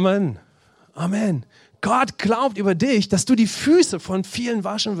 Amen. Amen. Gott glaubt über dich, dass du die Füße von vielen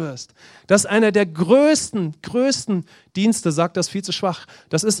waschen wirst. Das ist einer der größten Dienste, sagt das viel zu schwach.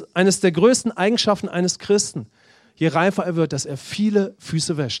 Das ist eines der größten Eigenschaften eines Christen. Je reifer er wird, dass er viele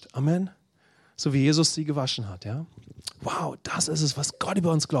Füße wäscht. Amen. So wie Jesus sie gewaschen hat. Ja? Wow, das ist es, was Gott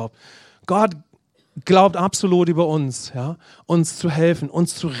über uns glaubt. Gott glaubt absolut über uns, ja, uns zu helfen,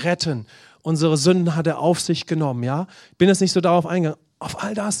 uns zu retten. Unsere Sünden hat er auf sich genommen, ja. Ich bin jetzt nicht so darauf eingegangen. Auf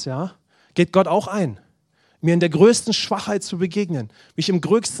all das, ja, geht Gott auch ein. Mir in der größten Schwachheit zu begegnen, mich im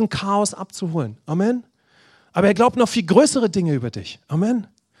größten Chaos abzuholen. Amen. Aber er glaubt noch viel größere Dinge über dich. Amen.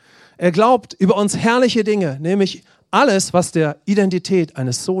 Er glaubt über uns herrliche Dinge, nämlich alles, was der Identität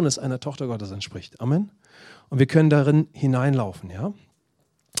eines Sohnes, einer Tochter Gottes entspricht. Amen. Und wir können darin hineinlaufen, ja.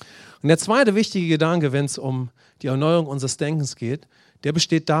 Und der zweite wichtige Gedanke, wenn es um die Erneuerung unseres Denkens geht, der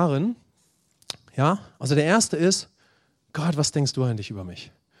besteht darin, ja, also der erste ist, Gott, was denkst du eigentlich über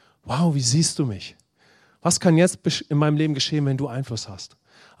mich? Wow, wie siehst du mich? Was kann jetzt in meinem Leben geschehen, wenn du Einfluss hast?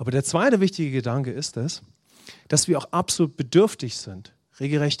 Aber der zweite wichtige Gedanke ist es, dass wir auch absolut bedürftig sind,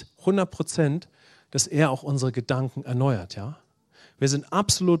 regelrecht 100%, dass er auch unsere Gedanken erneuert. Ja? Wir sind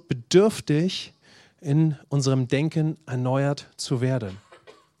absolut bedürftig, in unserem Denken erneuert zu werden.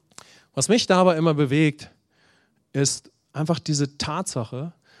 Was mich dabei immer bewegt, ist einfach diese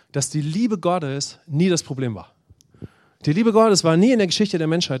Tatsache, dass die Liebe Gottes nie das Problem war. Die Liebe Gottes war nie in der Geschichte der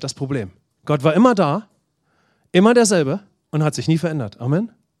Menschheit das Problem. Gott war immer da, immer derselbe und hat sich nie verändert.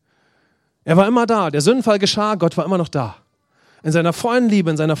 Amen. Er war immer da. Der Sündenfall geschah, Gott war immer noch da. In seiner vollen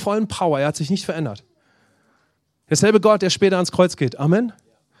Liebe, in seiner vollen Power, er hat sich nicht verändert. Derselbe Gott, der später ans Kreuz geht. Amen.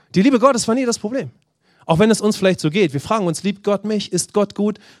 Die Liebe Gottes war nie das Problem. Auch wenn es uns vielleicht so geht. Wir fragen uns, liebt Gott mich? Ist Gott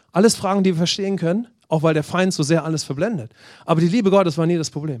gut? Alles Fragen, die wir verstehen können, auch weil der Feind so sehr alles verblendet. Aber die Liebe Gottes war nie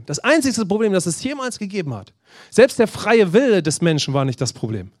das Problem. Das einzige Problem, das es jemals gegeben hat, selbst der freie Wille des Menschen war nicht das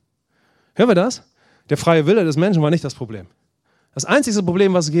Problem. Hören wir das? Der freie Wille des Menschen war nicht das Problem. Das einzige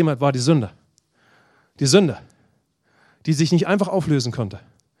Problem, was es gegeben hat, war die Sünde. Die Sünde, die sich nicht einfach auflösen konnte,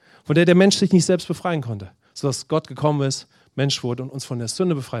 von der der Mensch sich nicht selbst befreien konnte, sodass Gott gekommen ist, Mensch wurde und uns von der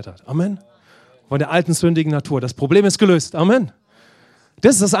Sünde befreit hat. Amen. Von der alten sündigen Natur. Das Problem ist gelöst. Amen.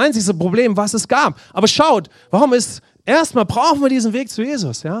 Das ist das einzige Problem, was es gab. Aber schaut, erstmal brauchen wir diesen Weg zu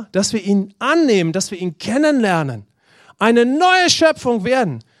Jesus, ja? Dass wir ihn annehmen, dass wir ihn kennenlernen, eine neue Schöpfung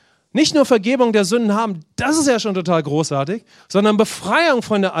werden. Nicht nur Vergebung der Sünden haben, das ist ja schon total großartig, sondern Befreiung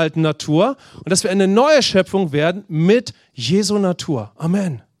von der alten Natur und dass wir eine neue Schöpfung werden mit Jesu Natur.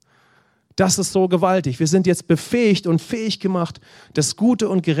 Amen. Das ist so gewaltig. Wir sind jetzt befähigt und fähig gemacht, das Gute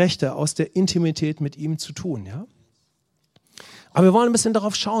und Gerechte aus der Intimität mit ihm zu tun. Ja? Aber wir wollen ein bisschen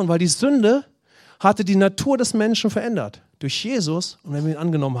darauf schauen, weil die Sünde hatte die Natur des Menschen verändert. Durch Jesus, und wenn wir ihn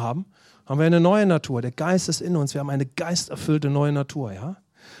angenommen haben, haben wir eine neue Natur. Der Geist ist in uns. Wir haben eine geisterfüllte neue Natur. Ja?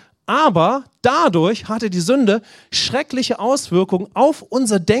 Aber dadurch hatte die Sünde schreckliche Auswirkungen auf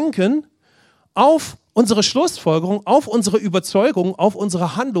unser Denken, auf unsere Schlussfolgerung, auf unsere Überzeugung, auf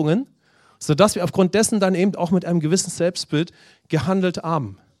unsere Handlungen, sodass wir aufgrund dessen dann eben auch mit einem gewissen Selbstbild gehandelt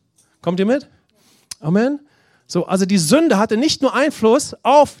haben. Kommt ihr mit? Amen. So, also die Sünde hatte nicht nur Einfluss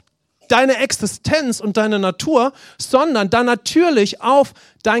auf deine Existenz und deine Natur, sondern dann natürlich auf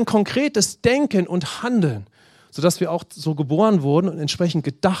dein konkretes Denken und Handeln, sodass wir auch so geboren wurden und entsprechend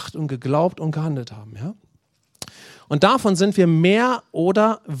gedacht und geglaubt und gehandelt haben. Ja? Und davon sind wir mehr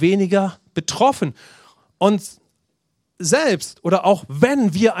oder weniger betroffen. Und selbst oder auch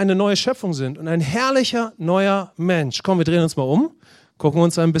wenn wir eine neue Schöpfung sind und ein herrlicher neuer Mensch. Komm, wir drehen uns mal um, gucken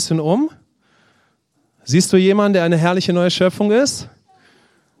uns ein bisschen um. Siehst du jemanden, der eine herrliche neue Schöpfung ist?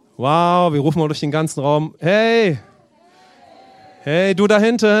 Wow, wir rufen mal durch den ganzen Raum. Hey, du da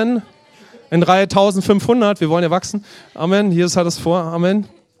hinten, in Reihe 1500, wir wollen ja wachsen. Amen, Jesus hat es vor, Amen.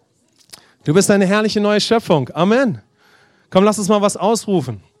 Du bist eine herrliche neue Schöpfung, Amen. Komm, lass uns mal was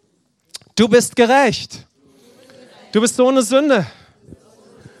ausrufen. Du bist gerecht. Du bist ohne Sünde.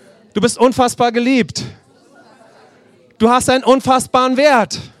 Du bist unfassbar geliebt. Du hast einen unfassbaren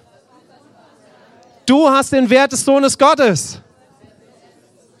Wert. Du hast den Wert des Sohnes Gottes.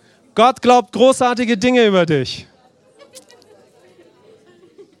 Gott glaubt großartige Dinge über dich.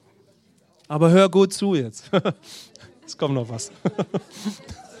 Aber hör gut zu jetzt. Es kommt noch was.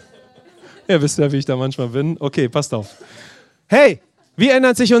 Ihr wisst ja, wie ich da manchmal bin. Okay, passt auf. Hey, wie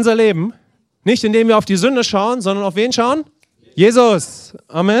ändert sich unser Leben? Nicht indem wir auf die Sünde schauen, sondern auf wen schauen? Jesus.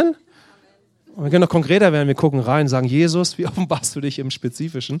 Amen. Und wir können noch konkreter werden. Wir gucken rein und sagen, Jesus, wie offenbarst du dich im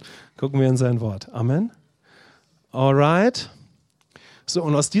Spezifischen? Gucken wir in sein Wort. Amen. Alright. So,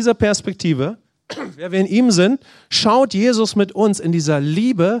 und aus dieser Perspektive, wer wir in ihm sind, schaut Jesus mit uns in dieser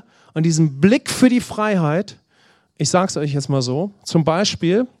Liebe und diesem Blick für die Freiheit. Ich sage es euch jetzt mal so. Zum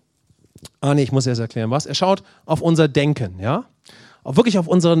Beispiel, ich muss jetzt erklären, was. Er schaut auf unser Denken, ja? Wirklich auf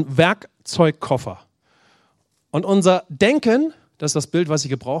unseren Werkzeugkoffer. Und unser Denken, das ist das Bild, was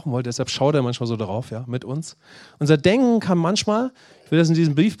ich gebrauchen wollte, deshalb schaut er manchmal so darauf, ja, mit uns. Unser Denken kann manchmal, ich will das in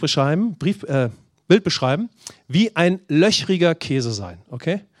diesem Bild beschreiben, wie ein löchriger Käse sein,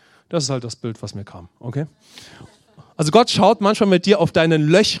 okay? Das ist halt das Bild, was mir kam. Okay? Also Gott schaut manchmal mit dir auf deinen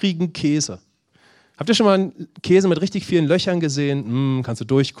löchrigen Käse. Habt ihr schon mal einen Käse mit richtig vielen Löchern gesehen? Kannst du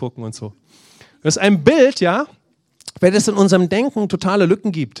durchgucken und so. Das ist ein Bild, ja, wenn es in unserem Denken totale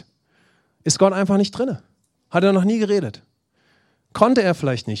Lücken gibt, ist Gott einfach nicht drin. Hat er noch nie geredet. Konnte er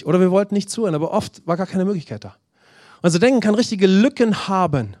vielleicht nicht oder wir wollten nicht zuhören, aber oft war gar keine Möglichkeit da. Unser Denken kann richtige Lücken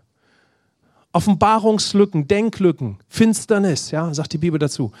haben. Offenbarungslücken, Denklücken, Finsternis, ja, sagt die Bibel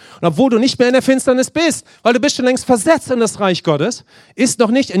dazu. Und obwohl du nicht mehr in der Finsternis bist, weil du bist schon längst versetzt in das Reich Gottes, ist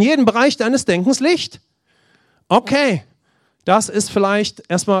noch nicht in jedem Bereich deines Denkens Licht. Okay, das ist vielleicht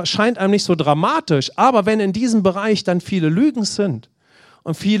erstmal, scheint einem nicht so dramatisch, aber wenn in diesem Bereich dann viele Lügen sind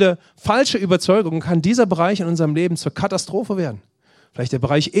und viele falsche Überzeugungen, kann dieser Bereich in unserem Leben zur Katastrophe werden. Vielleicht der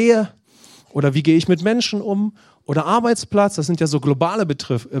Bereich Ehe oder wie gehe ich mit Menschen um oder Arbeitsplatz, das sind ja so globale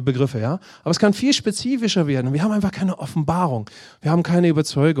Begriffe, ja. Aber es kann viel spezifischer werden. Wir haben einfach keine Offenbarung, wir haben keine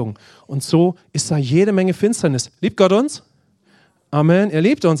Überzeugung. Und so ist da jede Menge Finsternis. Liebt Gott uns? Amen, er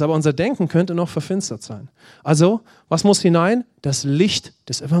liebt uns, aber unser Denken könnte noch verfinstert sein. Also, was muss hinein? Das Licht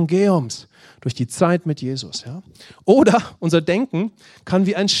des Evangeliums durch die Zeit mit Jesus. Ja? Oder unser Denken kann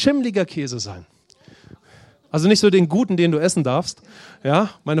wie ein schimmliger Käse sein. Also nicht so den guten, den du essen darfst. Ja,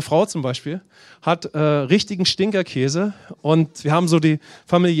 meine Frau zum Beispiel hat richtigen Stinkerkäse und wir haben so die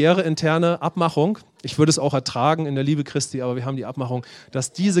familiäre interne Abmachung. Ich würde es auch ertragen in der Liebe Christi, aber wir haben die Abmachung,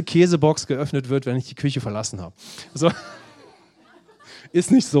 dass diese Käsebox geöffnet wird, wenn ich die Küche verlassen habe. Also, ist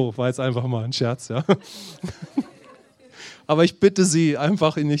nicht so, war jetzt einfach mal ein Scherz. Ja. Aber ich bitte Sie,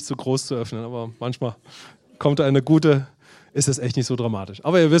 einfach ihn nicht zu groß zu öffnen. Aber manchmal kommt eine gute... ist es echt nicht so dramatisch.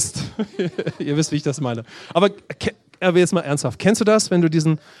 Aber ihr wisst, wie ich das meine. Aber jetzt mal ernsthaft. Kennst du das, wenn du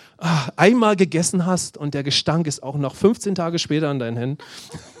diesen einmal gegessen hast und der Gestank ist auch noch 15 Tage später an deinen Händen?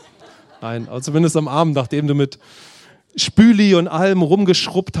 Nein, also zumindest am Abend, nachdem du mit Spüli und allem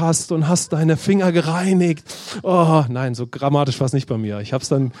rumgeschrubbt hast und hast deine Finger gereinigt. Oh, nein, so dramatisch war es nicht bei mir. Ich habe es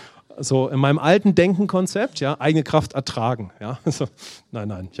dann so in meinem alten Denkenkonzept, ja, eigene Kraft ertragen. Ja? So, nein.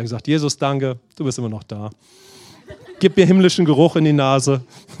 Ich habe gesagt, Jesus, danke, du bist immer noch da. Gib mir himmlischen Geruch in die Nase.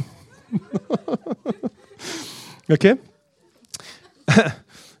 Okay?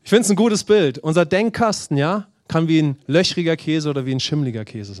 Ich finde es ein gutes Bild. Unser Denkkasten, ja, kann wie ein löchriger Käse oder wie ein schimmliger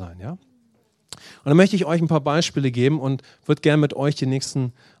Käse sein, ja? Und dann möchte ich euch ein paar Beispiele geben und würde gerne mit euch die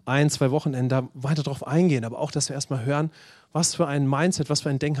nächsten 1-2 Wochenenden da weiter drauf eingehen. Aber auch, dass wir erstmal hören, was für ein Mindset, was für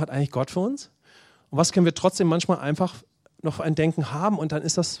ein Denken hat eigentlich Gott für uns? Und was können wir trotzdem manchmal einfach noch für ein Denken haben? Und dann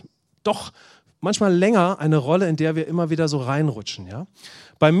ist das doch manchmal länger eine Rolle, in der wir immer wieder so reinrutschen. Ja?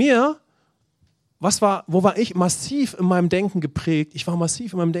 Bei mir, wo war ich massiv in meinem Denken geprägt? Ich war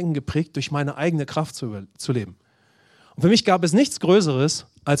massiv in meinem Denken geprägt, durch meine eigene Kraft zu leben. Und für mich gab es nichts Größeres,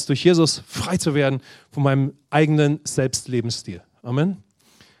 als durch Jesus frei zu werden von meinem eigenen Selbstlebensstil. Amen.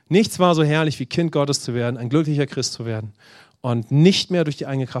 Nichts war so herrlich, wie Kind Gottes zu werden, ein glücklicher Christ zu werden und nicht mehr durch die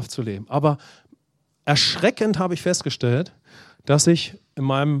eigene Kraft zu leben. Aber erschreckend habe ich festgestellt, dass ich in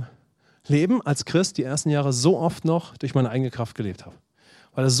meinem Leben als Christ die ersten Jahre so oft noch durch meine eigene Kraft gelebt habe.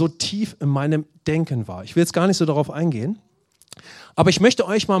 Weil es so tief in meinem Denken war. Ich will jetzt gar nicht so darauf eingehen. Aber ich möchte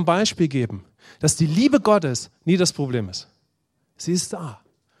euch mal ein Beispiel geben, dass die Liebe Gottes nie das Problem ist. Sie ist da.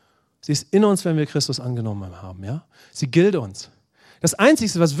 Sie ist in uns, wenn wir Christus angenommen haben. Ja? Sie gilt uns. Das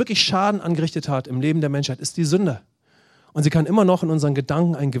Einzige, was wirklich Schaden angerichtet hat im Leben der Menschheit, ist die Sünde. Und sie kann immer noch in unseren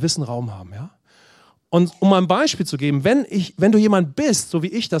Gedanken einen gewissen Raum haben. Ja? Und um mal ein Beispiel zu geben, wenn du jemand bist, so wie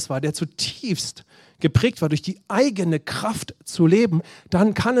ich das war, der zutiefst geprägt war, durch die eigene Kraft zu leben,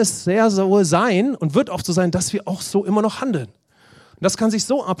 dann kann es sehr so sein und wird oft so sein, dass wir auch so immer noch handeln. Und das kann sich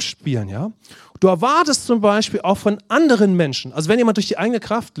so abspielen, ja. Du erwartest zum Beispiel auch von anderen Menschen, also wenn jemand durch die eigene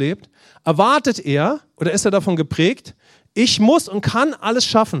Kraft lebt, erwartet er oder ist er davon geprägt, ich muss und kann alles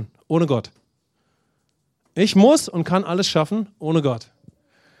schaffen ohne Gott. Ich muss und kann alles schaffen ohne Gott.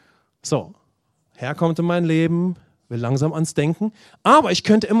 So, Herr kommt in mein Leben, will langsam ans Denken, aber ich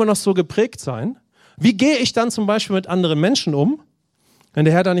könnte immer noch so geprägt sein. Wie gehe ich dann zum Beispiel mit anderen Menschen um, wenn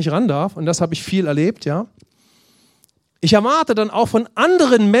der Herr da nicht ran darf? Und das habe ich viel erlebt, ja. Ich erwarte dann auch von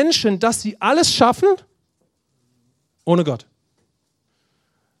anderen Menschen, dass sie alles schaffen, ohne Gott.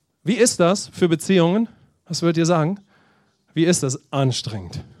 Wie ist das für Beziehungen? Was würdet ihr sagen? Wie ist das?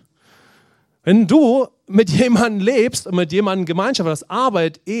 Anstrengend. Wenn du mit jemandem lebst und mit jemandem Gemeinschaft hast,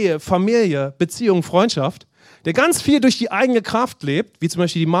 Arbeit, Ehe, Familie, Beziehung, Freundschaft, der ganz viel durch die eigene Kraft lebt, wie zum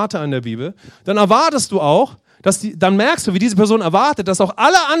Beispiel die Martha in der Bibel, dann erwartest du auch, dann merkst du, wie diese Person erwartet, dass auch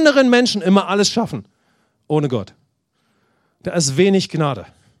alle anderen Menschen immer alles schaffen, ohne Gott. Da ist wenig Gnade.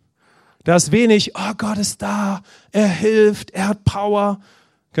 Da ist wenig, oh Gott ist da, er hilft, er hat Power.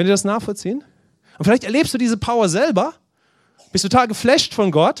 Könnt ihr das nachvollziehen? Und vielleicht erlebst du diese Power selber, bist total geflasht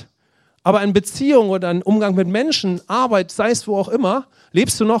von Gott, Aber in Beziehung oder in Umgang mit Menschen, Arbeit, sei es wo auch immer,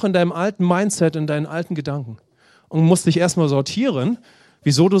 lebst du noch in deinem alten Mindset, in deinen alten Gedanken und musst dich erstmal sortieren,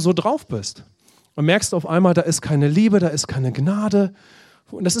 wieso du so drauf bist. Und merkst auf einmal, da ist keine Liebe, da ist keine Gnade.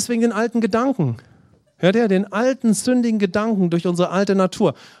 Und das ist wegen den alten Gedanken. Hört ihr? Den alten, sündigen Gedanken durch unsere alte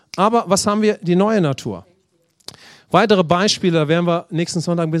Natur. Aber was haben wir? Die neue Natur. Weitere Beispiele, da werden wir nächsten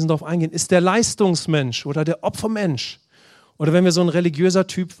Sonntag ein bisschen drauf eingehen, ist der Leistungsmensch oder der Opfermensch. Oder wenn wir so ein religiöser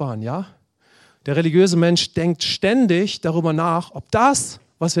Typ waren, ja? Der religiöse Mensch denkt ständig darüber nach, ob das,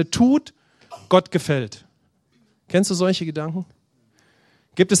 was er tut, Gott gefällt. Kennst du solche Gedanken?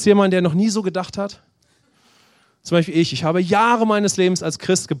 Gibt es jemanden, der noch nie so gedacht hat? Zum Beispiel ich. Ich habe Jahre meines Lebens als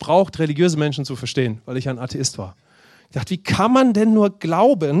Christ gebraucht, religiöse Menschen zu verstehen, weil ich ein Atheist war. Ich dachte, wie kann man denn nur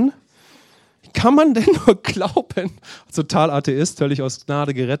glauben, total Atheist, völlig aus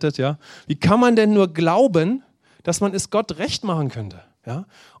Gnade gerettet, ja? Wie kann man denn nur glauben, dass man es Gott recht machen könnte? Ja?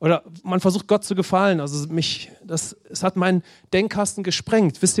 Oder man versucht Gott zu gefallen. Also es hat meinen Denkkasten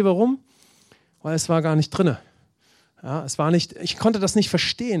gesprengt. Wisst ihr warum? Weil es war gar nicht drinne. Ja, ich konnte das nicht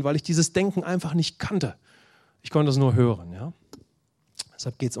verstehen, weil ich dieses Denken einfach nicht kannte. Ich konnte es nur hören. Ja?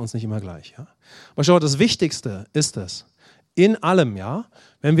 Deshalb geht es uns nicht immer gleich. Ja? Aber schau, das Wichtigste ist es, in allem, ja,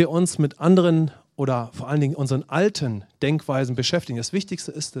 wenn wir uns mit anderen oder vor allen Dingen unseren alten Denkweisen beschäftigen, das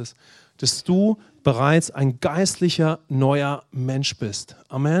Wichtigste ist es, dass du bereits ein geistlicher, neuer Mensch bist.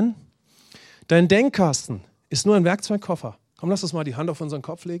 Amen. Dein Denkkasten ist nur ein Werkzeugkoffer. Komm, lass uns mal die Hand auf unseren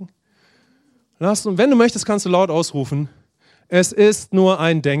Kopf legen. Und wenn du möchtest, kannst du laut ausrufen, es ist nur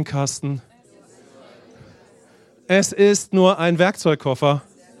ein Denkkasten. Es ist nur ein Werkzeugkoffer.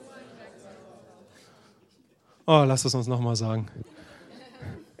 Oh, lass es uns nochmal sagen.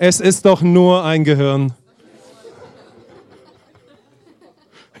 Es ist doch nur ein Gehirn.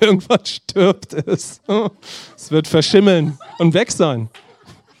 Irgendwann stirbt es. Es wird verschimmeln und weg sein.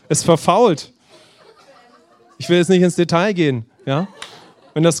 Es verfault. Ich will jetzt nicht ins Detail gehen, ja?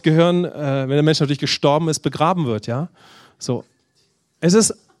 Wenn das Gehirn, wenn der Mensch natürlich gestorben ist, begraben wird, ja? So. Es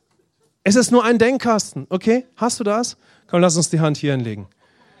ist nur ein Denkkasten, okay? Hast du das? Komm, lass uns die Hand hier hinlegen.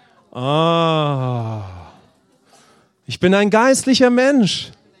 Ich bin ein geistlicher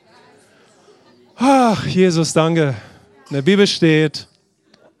Mensch. Ach, Jesus, danke. In der Bibel steht,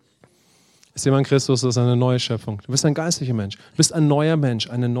 ist jemand Christus, das ist eine neue Schöpfung. Du bist ein geistlicher Mensch. Du bist ein neuer Mensch,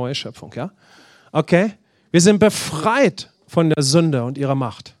 eine neue Schöpfung, ja? Okay? Wir sind befreit von der Sünde und ihrer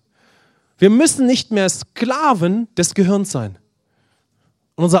Macht. Wir müssen nicht mehr Sklaven des Gehirns sein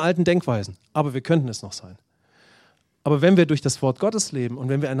und unserer alten Denkweisen, aber wir könnten es noch sein. Aber wenn wir durch das Wort Gottes leben und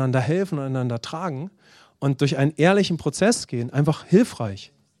wenn wir einander helfen und einander tragen und durch einen ehrlichen Prozess gehen, einfach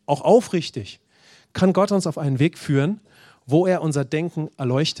hilfreich, auch aufrichtig, kann Gott uns auf einen Weg führen, wo er unser Denken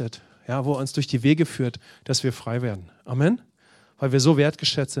erleuchtet, ja, wo er uns durch die Wege führt, dass wir frei werden. Amen? Weil wir so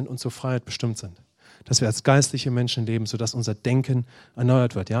wertgeschätzt sind und zur Freiheit bestimmt sind. Dass wir als geistliche Menschen leben, sodass unser Denken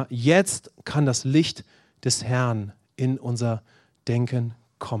erneuert wird. Ja? Jetzt kann das Licht des Herrn in unser Denken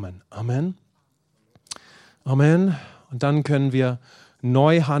kommen. Amen. Amen. Und dann können wir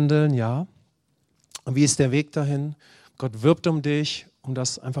neu handeln, ja. Und wie ist der Weg dahin? Gott wirbt um dich, um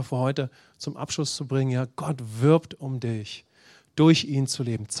das einfach für heute zum Abschluss zu bringen. Ja, Gott wirbt um dich, durch ihn zu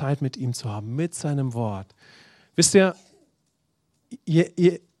leben, Zeit mit ihm zu haben, mit seinem Wort. Wisst ihr,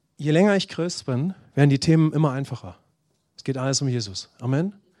 je länger ich Christ bin, werden die Themen immer einfacher. Es geht alles um Jesus.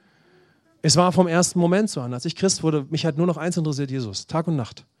 Amen. Es war vom ersten Moment so an. Als ich Christ wurde, mich hat nur noch eins interessiert, Jesus. Tag und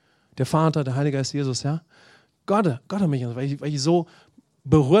Nacht. Der Vater, der Heilige Geist, Jesus, ja. Gott hat mich, weil ich so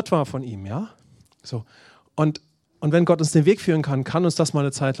berührt war von ihm, ja. So. Und wenn Gott uns den Weg führen kann uns das mal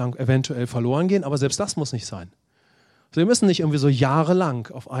eine Zeit lang eventuell verloren gehen, aber selbst das muss nicht sein. Also wir müssen nicht irgendwie so jahrelang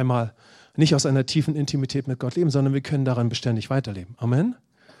auf einmal nicht aus einer tiefen Intimität mit Gott leben, sondern wir können daran beständig weiterleben. Amen.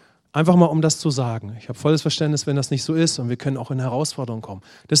 Einfach mal, um das zu sagen. Ich habe volles Verständnis, wenn das nicht so ist und wir können auch in Herausforderungen kommen.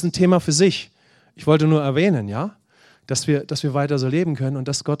 Das ist ein Thema für sich. Ich wollte nur erwähnen, ja, dass wir weiter so leben können und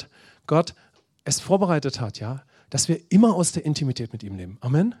dass Gott es vorbereitet hat, ja, dass wir immer aus der Intimität mit ihm leben.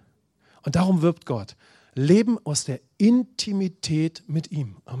 Amen. Und darum wirbt Gott. Leben aus der Intimität mit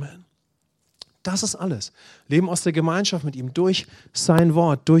ihm. Amen. Das ist alles. Leben aus der Gemeinschaft mit ihm, durch sein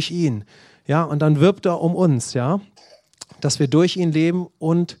Wort, durch ihn. Ja, und dann wirbt er um uns, ja, dass wir durch ihn leben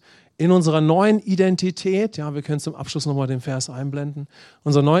und in unserer neuen Identität, ja, wir können zum Abschluss nochmal den Vers einblenden,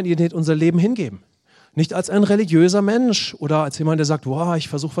 unserer neuen Identität unser Leben hingeben. Nicht als ein religiöser Mensch oder als jemand, der sagt, wow, ich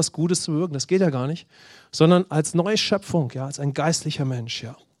versuche was Gutes zu wirken, das geht ja gar nicht, sondern als neue Schöpfung, ja, als ein geistlicher Mensch,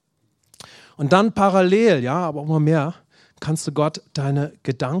 ja. Und dann parallel, ja, aber auch mal mehr, kannst du Gott deine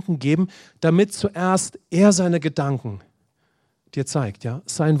Gedanken geben, damit zuerst er seine Gedanken dir zeigt, ja,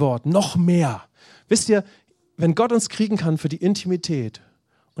 sein Wort, noch mehr. Wisst ihr, wenn Gott uns kriegen kann für die Intimität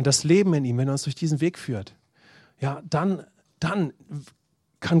und das Leben in ihm, wenn er uns durch diesen Weg führt, ja, dann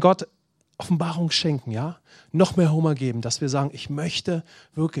kann Gott Offenbarung schenken, ja, noch mehr Hunger geben, dass wir sagen, ich möchte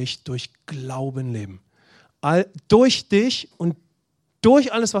wirklich durch Glauben leben. Durch dich und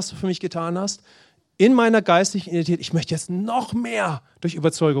durch alles, was du für mich getan hast, in meiner geistlichen Identität, ich möchte jetzt noch mehr durch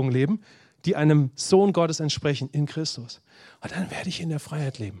Überzeugung leben, die einem Sohn Gottes entsprechen, in Christus. Und dann werde ich in der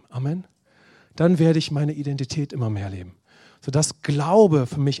Freiheit leben. Amen. Dann werde ich meine Identität immer mehr leben. Sodass Glaube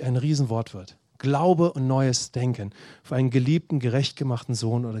für mich ein Riesenwort wird. Glaube und neues Denken für einen geliebten, gerecht gemachten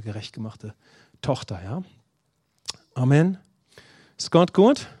Sohn oder gerecht gemachte Tochter. Ja? Amen. Ist Gott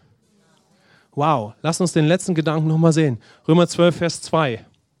gut? Wow, lass uns den letzten Gedanken nochmal sehen. Römer 12, Vers 2.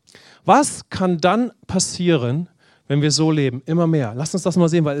 Was kann dann passieren, wenn wir so leben? Immer mehr. Lass uns das mal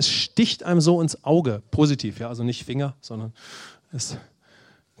sehen, weil es sticht einem so ins Auge. Positiv, ja, also nicht Finger, sondern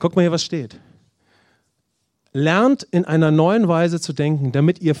guck mal hier, was steht. Lernt in einer neuen Weise zu denken,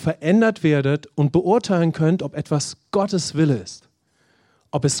 damit ihr verändert werdet und beurteilen könnt, ob etwas Gottes Wille ist.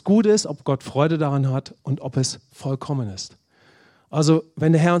 Ob es gut ist, ob Gott Freude daran hat und ob es vollkommen ist. Also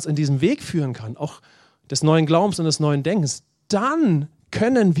wenn der Herr uns in diesem Weg führen kann, auch des neuen Glaubens und des neuen Denkens, dann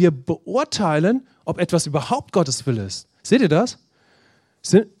können wir beurteilen, ob etwas überhaupt Gottes Wille ist. Seht ihr das?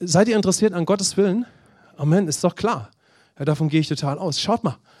 Seid ihr interessiert an Gottes Willen? Amen, ist doch klar. Ja, davon gehe ich total aus. Schaut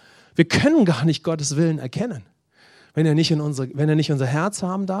mal. Wir können gar nicht Gottes Willen erkennen, wenn er nicht unser Herz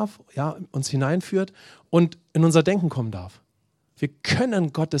haben darf, ja, uns hineinführt und in unser Denken kommen darf. Wir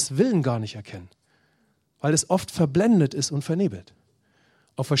können Gottes Willen gar nicht erkennen, weil es oft verblendet ist und vernebelt.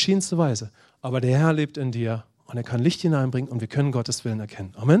 Auf verschiedenste Weise. Aber der Herr lebt in dir und er kann Licht hineinbringen und wir können Gottes Willen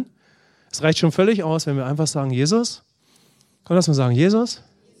erkennen. Amen. Es reicht schon völlig aus, wenn wir einfach sagen, Jesus, komm, lass mal sagen, Jesus,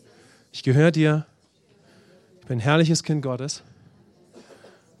 ich gehöre dir, ich bin ein herrliches Kind Gottes,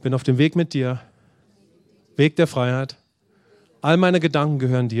 bin auf dem Weg mit dir, Weg der Freiheit. All meine Gedanken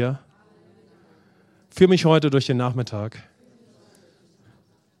gehören dir. Führ mich heute durch den Nachmittag.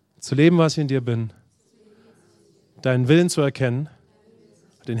 Zu leben, was ich in dir bin. Deinen Willen zu erkennen.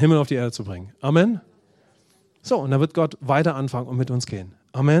 Den Himmel auf die Erde zu bringen. Amen. So, und dann wird Gott weiter anfangen und mit uns gehen.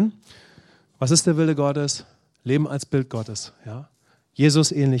 Amen. Was ist der Wille Gottes? Leben als Bild Gottes. Ja?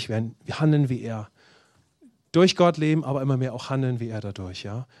 Jesus ähnlich werden. Wir handeln wie er. Durch Gott leben, aber immer mehr auch handeln wie er dadurch,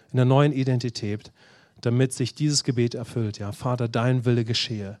 ja, in der neuen Identität, damit sich dieses Gebet erfüllt, ja, Vater, dein Wille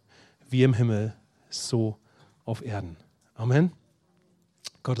geschehe, wie im Himmel, so auf Erden. Amen.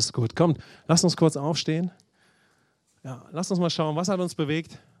 Gott ist gut. Kommt, lasst uns kurz aufstehen. Ja, lasst uns mal schauen, was hat uns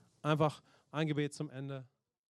bewegt. Einfach ein Gebet zum Ende.